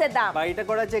కూడా చూసేద్దాం. బయట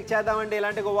కూడా చెక్ చేద్దామండి.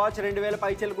 ఇలాంటి ఒక వాచ్ 2000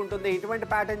 పైచీలకు ఉంటుంది. ఇటువంటి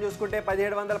ప్యాటర్న్ చూసుకుంటే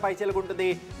 1700 పైచీలకు ఉంటుంది.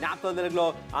 జ్ఞాపకం తెలుగులో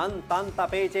అంతంత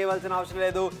పే చేయవలసిన అవసరం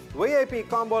లేదు. VIP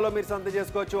కాంబోలో మీరు సొంత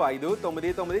చేసుకోవచ్చు.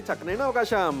 599 చక్కనైన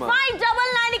అవకాశం.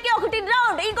 599 కి ఒకటి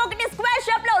రౌండ్ ఇంకొకటి స్క్వేర్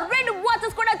షేప్ లో రెండు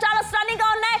వాచెస్ కూడా చాలా స్టన్నింగ్ గా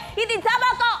ఉన్నాయి. ఇది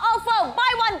ధమాకా ఆఫర్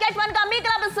బై 1 గెట్ 1 గా మీకు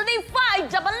లభిస్తుంది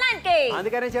 599 కి.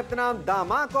 అందుకనే చెప్తున్నాం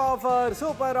ధమాకా ఆఫర్,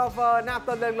 సూపర్ ఆఫర్.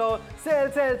 జ్ఞాపకం తెలుగులో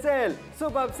sale sale sale,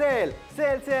 super sale,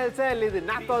 sale sale sale. ఇది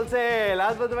జ్ఞాపకం సేల్.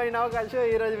 అద్భుతమైన అవకాశం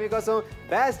ఈ రోజు మీకోసం.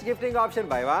 Best gifting option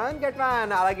by 1 get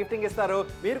 1. అలా గిఫ్టింగ్ ఇస్తారు.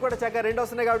 మీరు కూడా చక్కగా రెండు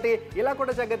వస్తున్నాయి కాబట్టి ఇలా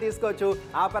కూడా చక్కగా తీసుకోవచ్చు.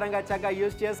 ఆ పరంగా చక్కగా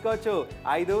యూజ్ చేసుకోవచ్చు.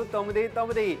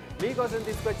 599 మీకోసం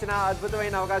తీసుకొచ్చిన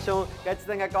అద్భుతమైన అవకాశం.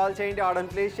 ఖచ్చితంగా కాల్ చేయండి,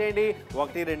 ఆర్డర్ ప్లేస్ చేయండి.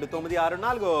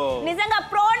 12964. నిజంగా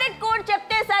ప్రోడక్ట్ కోడ్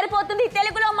చెప్తే సరిపోతుంది.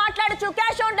 తెలుగులో మాట్లాడచ్చు.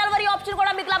 క్యాష్ ఆన్ డెలివరీ ఆప్షన్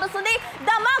కూడా మీకు లభిస్తుంది.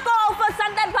 ధమాకా ఆఫర్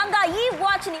సందర్భంగా ఈ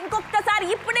వాచ్ ని ఇంకొకసారి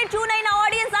ఇప్పుడే ట్యూన్ అయిన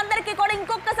ఆడియన్స్ అందరికీ కూడా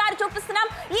ఇంకొకసారి చూపిస్తున్నాం.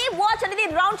 ఈ వాచ్ అనేది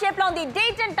రౌండ్ షేప్ లో ఉంది.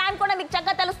 డేట్ అండ్ టైం కూడా మీకు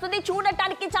చక్కగా తెలుస్తుంది.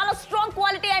 చూడటానికి చాలా స్ట్రాంగ్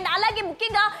క్వాలిటీ అండ్ అలాగే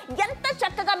ముఖ్యంగా ఎంత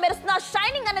చక్కగా మెరుస్తుందో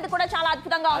షైనింగ్ అనేది కూడా చాలా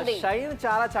అద్భుతంగా ఉంది. షైన్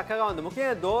చాలా చక్కగా ఉంది.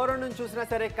 ముఖ్యంగా దూరం నుంచి చూసినా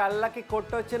సరే కళ్ళకి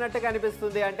కొట్టొచ్చినట్టు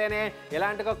కనిపిస్తుంది. అంటేనే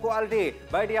ఇలాంటి క్వాలిటీ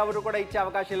బయట ఎవరు కూడా ఇచ్చే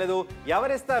అవకాశం లేదు.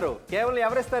 ఎవరిస్తారు? కేవలం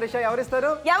ఎవరిస్తారు?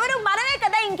 ఎవరిస్తారు? ఎవరు? మనమే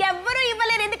కదా, ఇంకెవ్వరు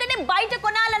ఇవ్వలేరు. ఎందుకంటే బయట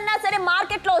కొనాలన్నా సరే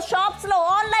మార్కెట్ లో, షాప్స్ లో,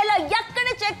 ఆన్లైన్ లో ఎక్కడ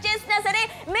చెక్ చేసినా సరే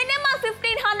మినిమం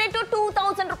 1500 to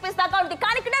 2000 రూపీస్ దాకా ఉంది.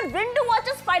 కానీ ఇక్కడ రెండు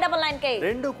వాచెస్ 599 కి.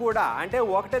 రెండు కూడా అంటే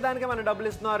ఒకటే దానికి మనం డబ్బులు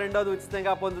ఇస్తున్నాం, రెండోది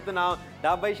ఉచితంగా పొందుతున్నాం.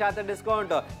 70%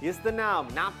 డిస్కౌంట్ ఇస్తున్నాం.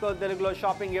 జ్ఞాపకం తెలుగులో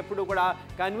షాపింగ్ ఎప్పుడు కూడా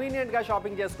కన్వీనియంట్ గా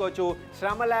షాపింగ్ చేసుకోవచ్చు.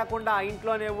 శ్రమ లేకుండా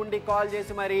ఇంట్లోనే ఉండి కాల్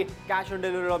చేసి మరి క్యాష్ ఆన్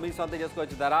డెలివరీలో మీ సొంత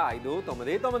చేసుకోవచ్చు. ధర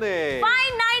 599.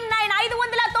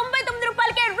 599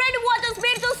 రూపాయలకే రెండు వాచెస్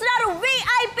మీరు చూస్తున్నారు.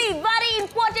 VIP వెరీ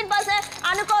ఇంపార్టెంట్ పర్సన్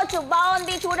అనుకోవచ్చు.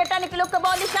 బాగుంది, చూడటానికి లుక్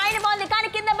బాగుంది, షైన్ బాగుంది. కానీ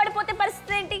కింద పడిపోతే పరిస్థితి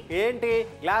ఏంటి?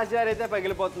 గ్లాస్ జార్ అయితే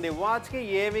పగిలిపోతుంది. వాచ్ కి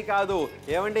ఏమీ కాదు.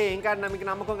 ఏమండి ఇంకా మీకు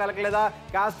నమ్మకం కలగలేదా?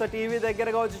 కాస్త టీవీ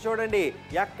దగ్గరగా వచ్చి చూడండి.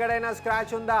 ఎక్కడైనా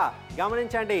స్క్రాచ్ ఉందా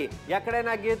గమనించండి.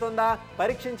 ఎక్కడైనా గీత ఉందా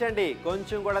పరీక్షించండి.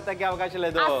 కొంచెం కూడా తగ్గే అవకాశం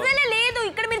లేదు. అసలు లేదు.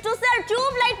 ఇక్కడ మీరు చూస్తారు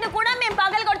ట్యూబ్ లైట్ ని కూడా మేము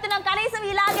పగలు కొడుతున్నాం. కనీసం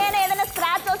ఇలాగైనా ఏదైనా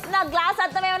స్క్రాచ్ వస్తుందా, గ్లాస్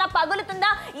అర్థం ఏమైనా పగులుతుందా,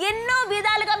 ఎన్నో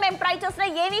విధాలుగా మేము ట్రై చేస్తున్నా,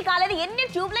 ఏమీ కాలేదు. ఎన్ని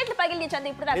ట్యూబ్ లైట్లు పగిలించండి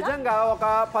ఇప్పుడు. నిజంగా ఒక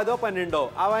 10 12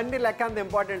 అవన్నీ లెక్క అంత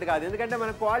ఇంపార్టెంట్ కాదు. ఎందుకంటే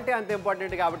మన క్వాలిటీ అంత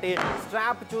ఇంపార్టెంట్ కాబట్టి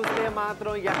స్ట్రాప్ చూస్తే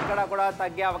మాత్రం ఎక్కడ కూడా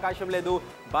తగ్గే అవకాశం లేదు.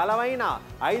 బలమైన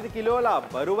 5 కిలోల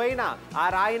బరువైన ఆ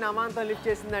రాయిని అమాంతం లిఫ్ట్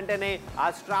చేసిందంటేనే ఆ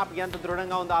స్ట్రాప్ ఎంత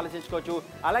దృఢంగా ఉందో ఆలోచించుకోవచ్చు.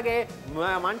 అలాగే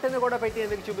మంటను కూడా పెట్టి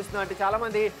ఎందుకు చూపిస్తున్నా అంటే చాలా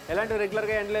మంది ఎలాంటి రెగ్యులర్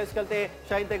గా ఎండలో వేసుకెళ్తే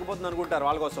షైన్ తగ్గిపోతుంది అనుకుంటారు.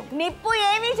 వాళ్ళ కోసం నిప్పు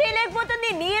ఏమీ చేయలేకపోతుంది,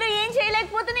 నీరు ఏం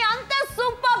చేయలేకపోతుంది. అంత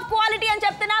సూపర్ క్వాలిటీ అని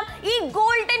చెప్తున్నాం. ఈ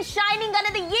గోల్డెన్ షైనింగ్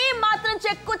అనేది ఏ మాత్రం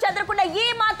చెక్కు చెదరకుండా, ఏ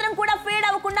మాత్రం కూడా ఫేడ్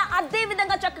అవ్వకుండా అదే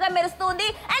విధంగా చక్కగా మెరుస్తుంది.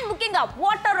 అండ్ ముఖ్యంగా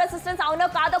వాటర్ రెసిస్టెన్స్ అవునో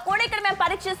కాదో కూడా ఇక్కడ మేము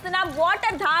పరీక్షిస్తున్నాం.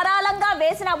 వాటర్ ధారాళంగా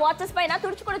వేసిన వాచెస్ పైన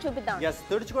తుడుచు కూడా చూపిద్దాం.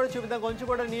 తుడుచు కూడా చూపిద్దాం. కొంచెం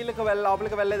కూడా నీళ్ళకి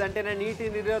లోపలికి వెళ్ళలేదంటే నీటి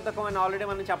నిరోధకం అని ఆల్రెడీ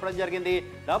మనం చెప్పడం జరిగింది.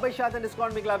 70%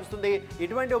 డిస్కౌంట్ మీకు లభిస్తుంది.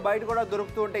 ఇటువంటి బయట కూడా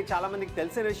దొరుకుతూ ఉంటాయి. చాలా మందికి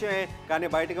తెలిసిన విషయమే. కానీ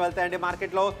బయటకు వెళ్తాయండి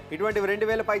మార్కెట్ లో ఇటువంటి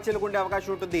 2000 పైచీలకు ఉండే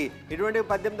అవకాశం ఉంటుంది. ఇటువంటి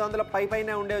 1800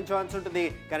 పైన ఉండే ఛాన్స్ ఉంటుంది.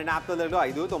 కానీ జ్ఞాపకం తెలుగులో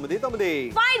 599.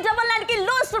 599 కి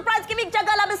లోయెస్ట్ ప్రైస్ కి మీకు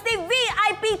చక్కగా లభిస్తుంది.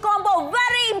 VIP combo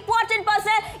very important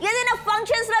person. ఏదైనా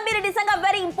ఫంక్షన్స్ లో మీరు నిజంగా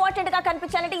వెరీ ఇంపార్టెంట్ గా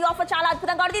కనిపించాలంటే ఈ ఆఫర్ చాలా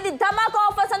అద్భుతంగా ఉంటుంది. ఇది ధమాకా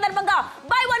ఆఫర్ సందర్భంగా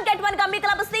బై 1 గెట్ 1 గా మీకు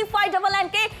లభిస్తుంది 599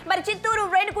 కి. మరి చిత్తూరు,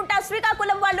 రేణుకుంట,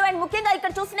 శ్రీకాకుళం వాళ్ళు అండ్ ముఖ్యంగా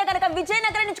ఇక్కడ చూస్తే కనుక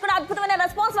విజయనగరం నుంచి కూడా అద్భుతమైన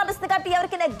రెస్పాన్స్ లభిస్తుంది. కాబట్టి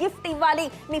ఎవరికైనా గిఫ్ట్ ఇవ్వాలి,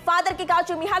 మీ ఫాదర్ కి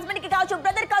కావచ్చు, మీ హస్బెండ్ కి కావచ్చు,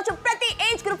 బ్రదర్ కావచ్చు, ప్రతి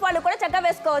ఏజ్ గ్రూప్ వాళ్ళు కూడా చక్కగా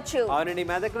వేసుకోవచ్చు. అవునండి.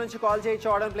 మెదక్ నుంచి కాల్ చేయొచ్చు,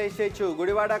 ఆర్డర్ ప్లేస్ చేయొచ్చు.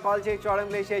 గుడివాడ కాల్ చేయొచ్చు, ఆర్డర్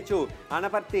ప్లేస్ చేయొచ్చు.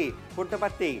 Anaparthi,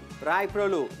 Puttaparthi,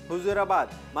 Rayaprolu,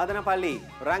 Huzurabad, Madanapalle,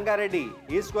 Rangareddy,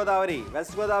 east Godavari,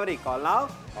 west Godavari call now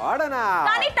order now.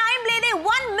 కానీ టైం లేదే,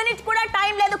 1 మినిట్ కూడా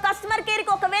టైం లేదు. కస్టమర్ కేర్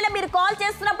కి ఒకవేళ మీరు కాల్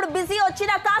చేస్తున్నప్పుడు బిజీ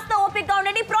వచ్చినా కాస్త ఓపిక గా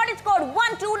ఉండండి. ప్రోడక్ట్ కోడ్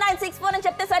 12964 అని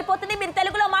చెప్తే సరిపోతుంది. మీరు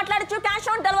తెలుగులో మాట్లాడొచ్చు. క్యాష్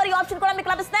ఆన్ డెలివరీ ఆప్షన్ కూడా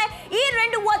మీకు లభిస్తాయి. ఈ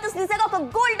రెండు వాచెస్ నిజంగా ఒక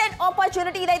గోల్డెన్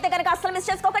ఆపర్చునిటీ. ఇదైతే కనుక అసలు మిస్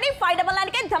చేసుకోకండి.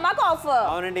 599 కి ధమాకా ఆఫర్.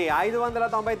 అవునండి.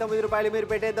 599 రూపాయలు మీరు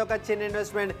పెట్టేది ఒక చిన్న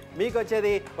ఇన్వెస్ట్మెంట్. మీకు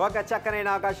వచ్చేది ఒక చక్కనైన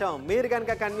అవకాశం. మీరు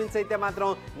కనుక కన్విన్స్ అయితే మాత్రం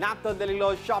జ్ఞాపకం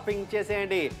తెలుగులో షాపింగ్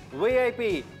చేసేయండి. VIP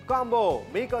కాంబో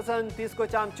మీకోసం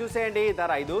తీసుకొచ్చాం, చూసేయండి.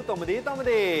 ధర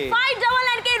 599.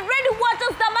 599 కి రెండు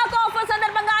వాచెస్ ధమాకా ఆఫర్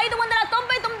సందర్భంగా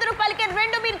 599 రూపాయలకి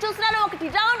రెండు మీరు చూస్తున్నారు. ఒకటి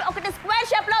రౌండ్, ఒకటి స్క్వేర్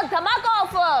షేప్ లో ధమాకా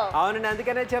ఆఫర్. అవునండి.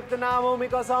 అందుకనే చెప్తున్నాము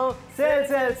మీకోసం sale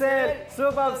sale sale,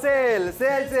 super sale,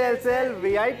 sale sale sale,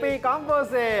 VIP combo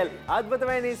sale.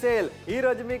 అద్భుతమైన ఈ సేల్ ఈ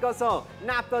రోజు మీకోసం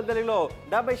జ్ఞాపకం తెలుగులో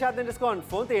 70% డిస్కౌంట్.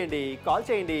 ఫోన్ తీయండి, కాల్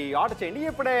చేయండి, ఆర్డర్ చేయండి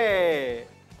ఇప్పుడే.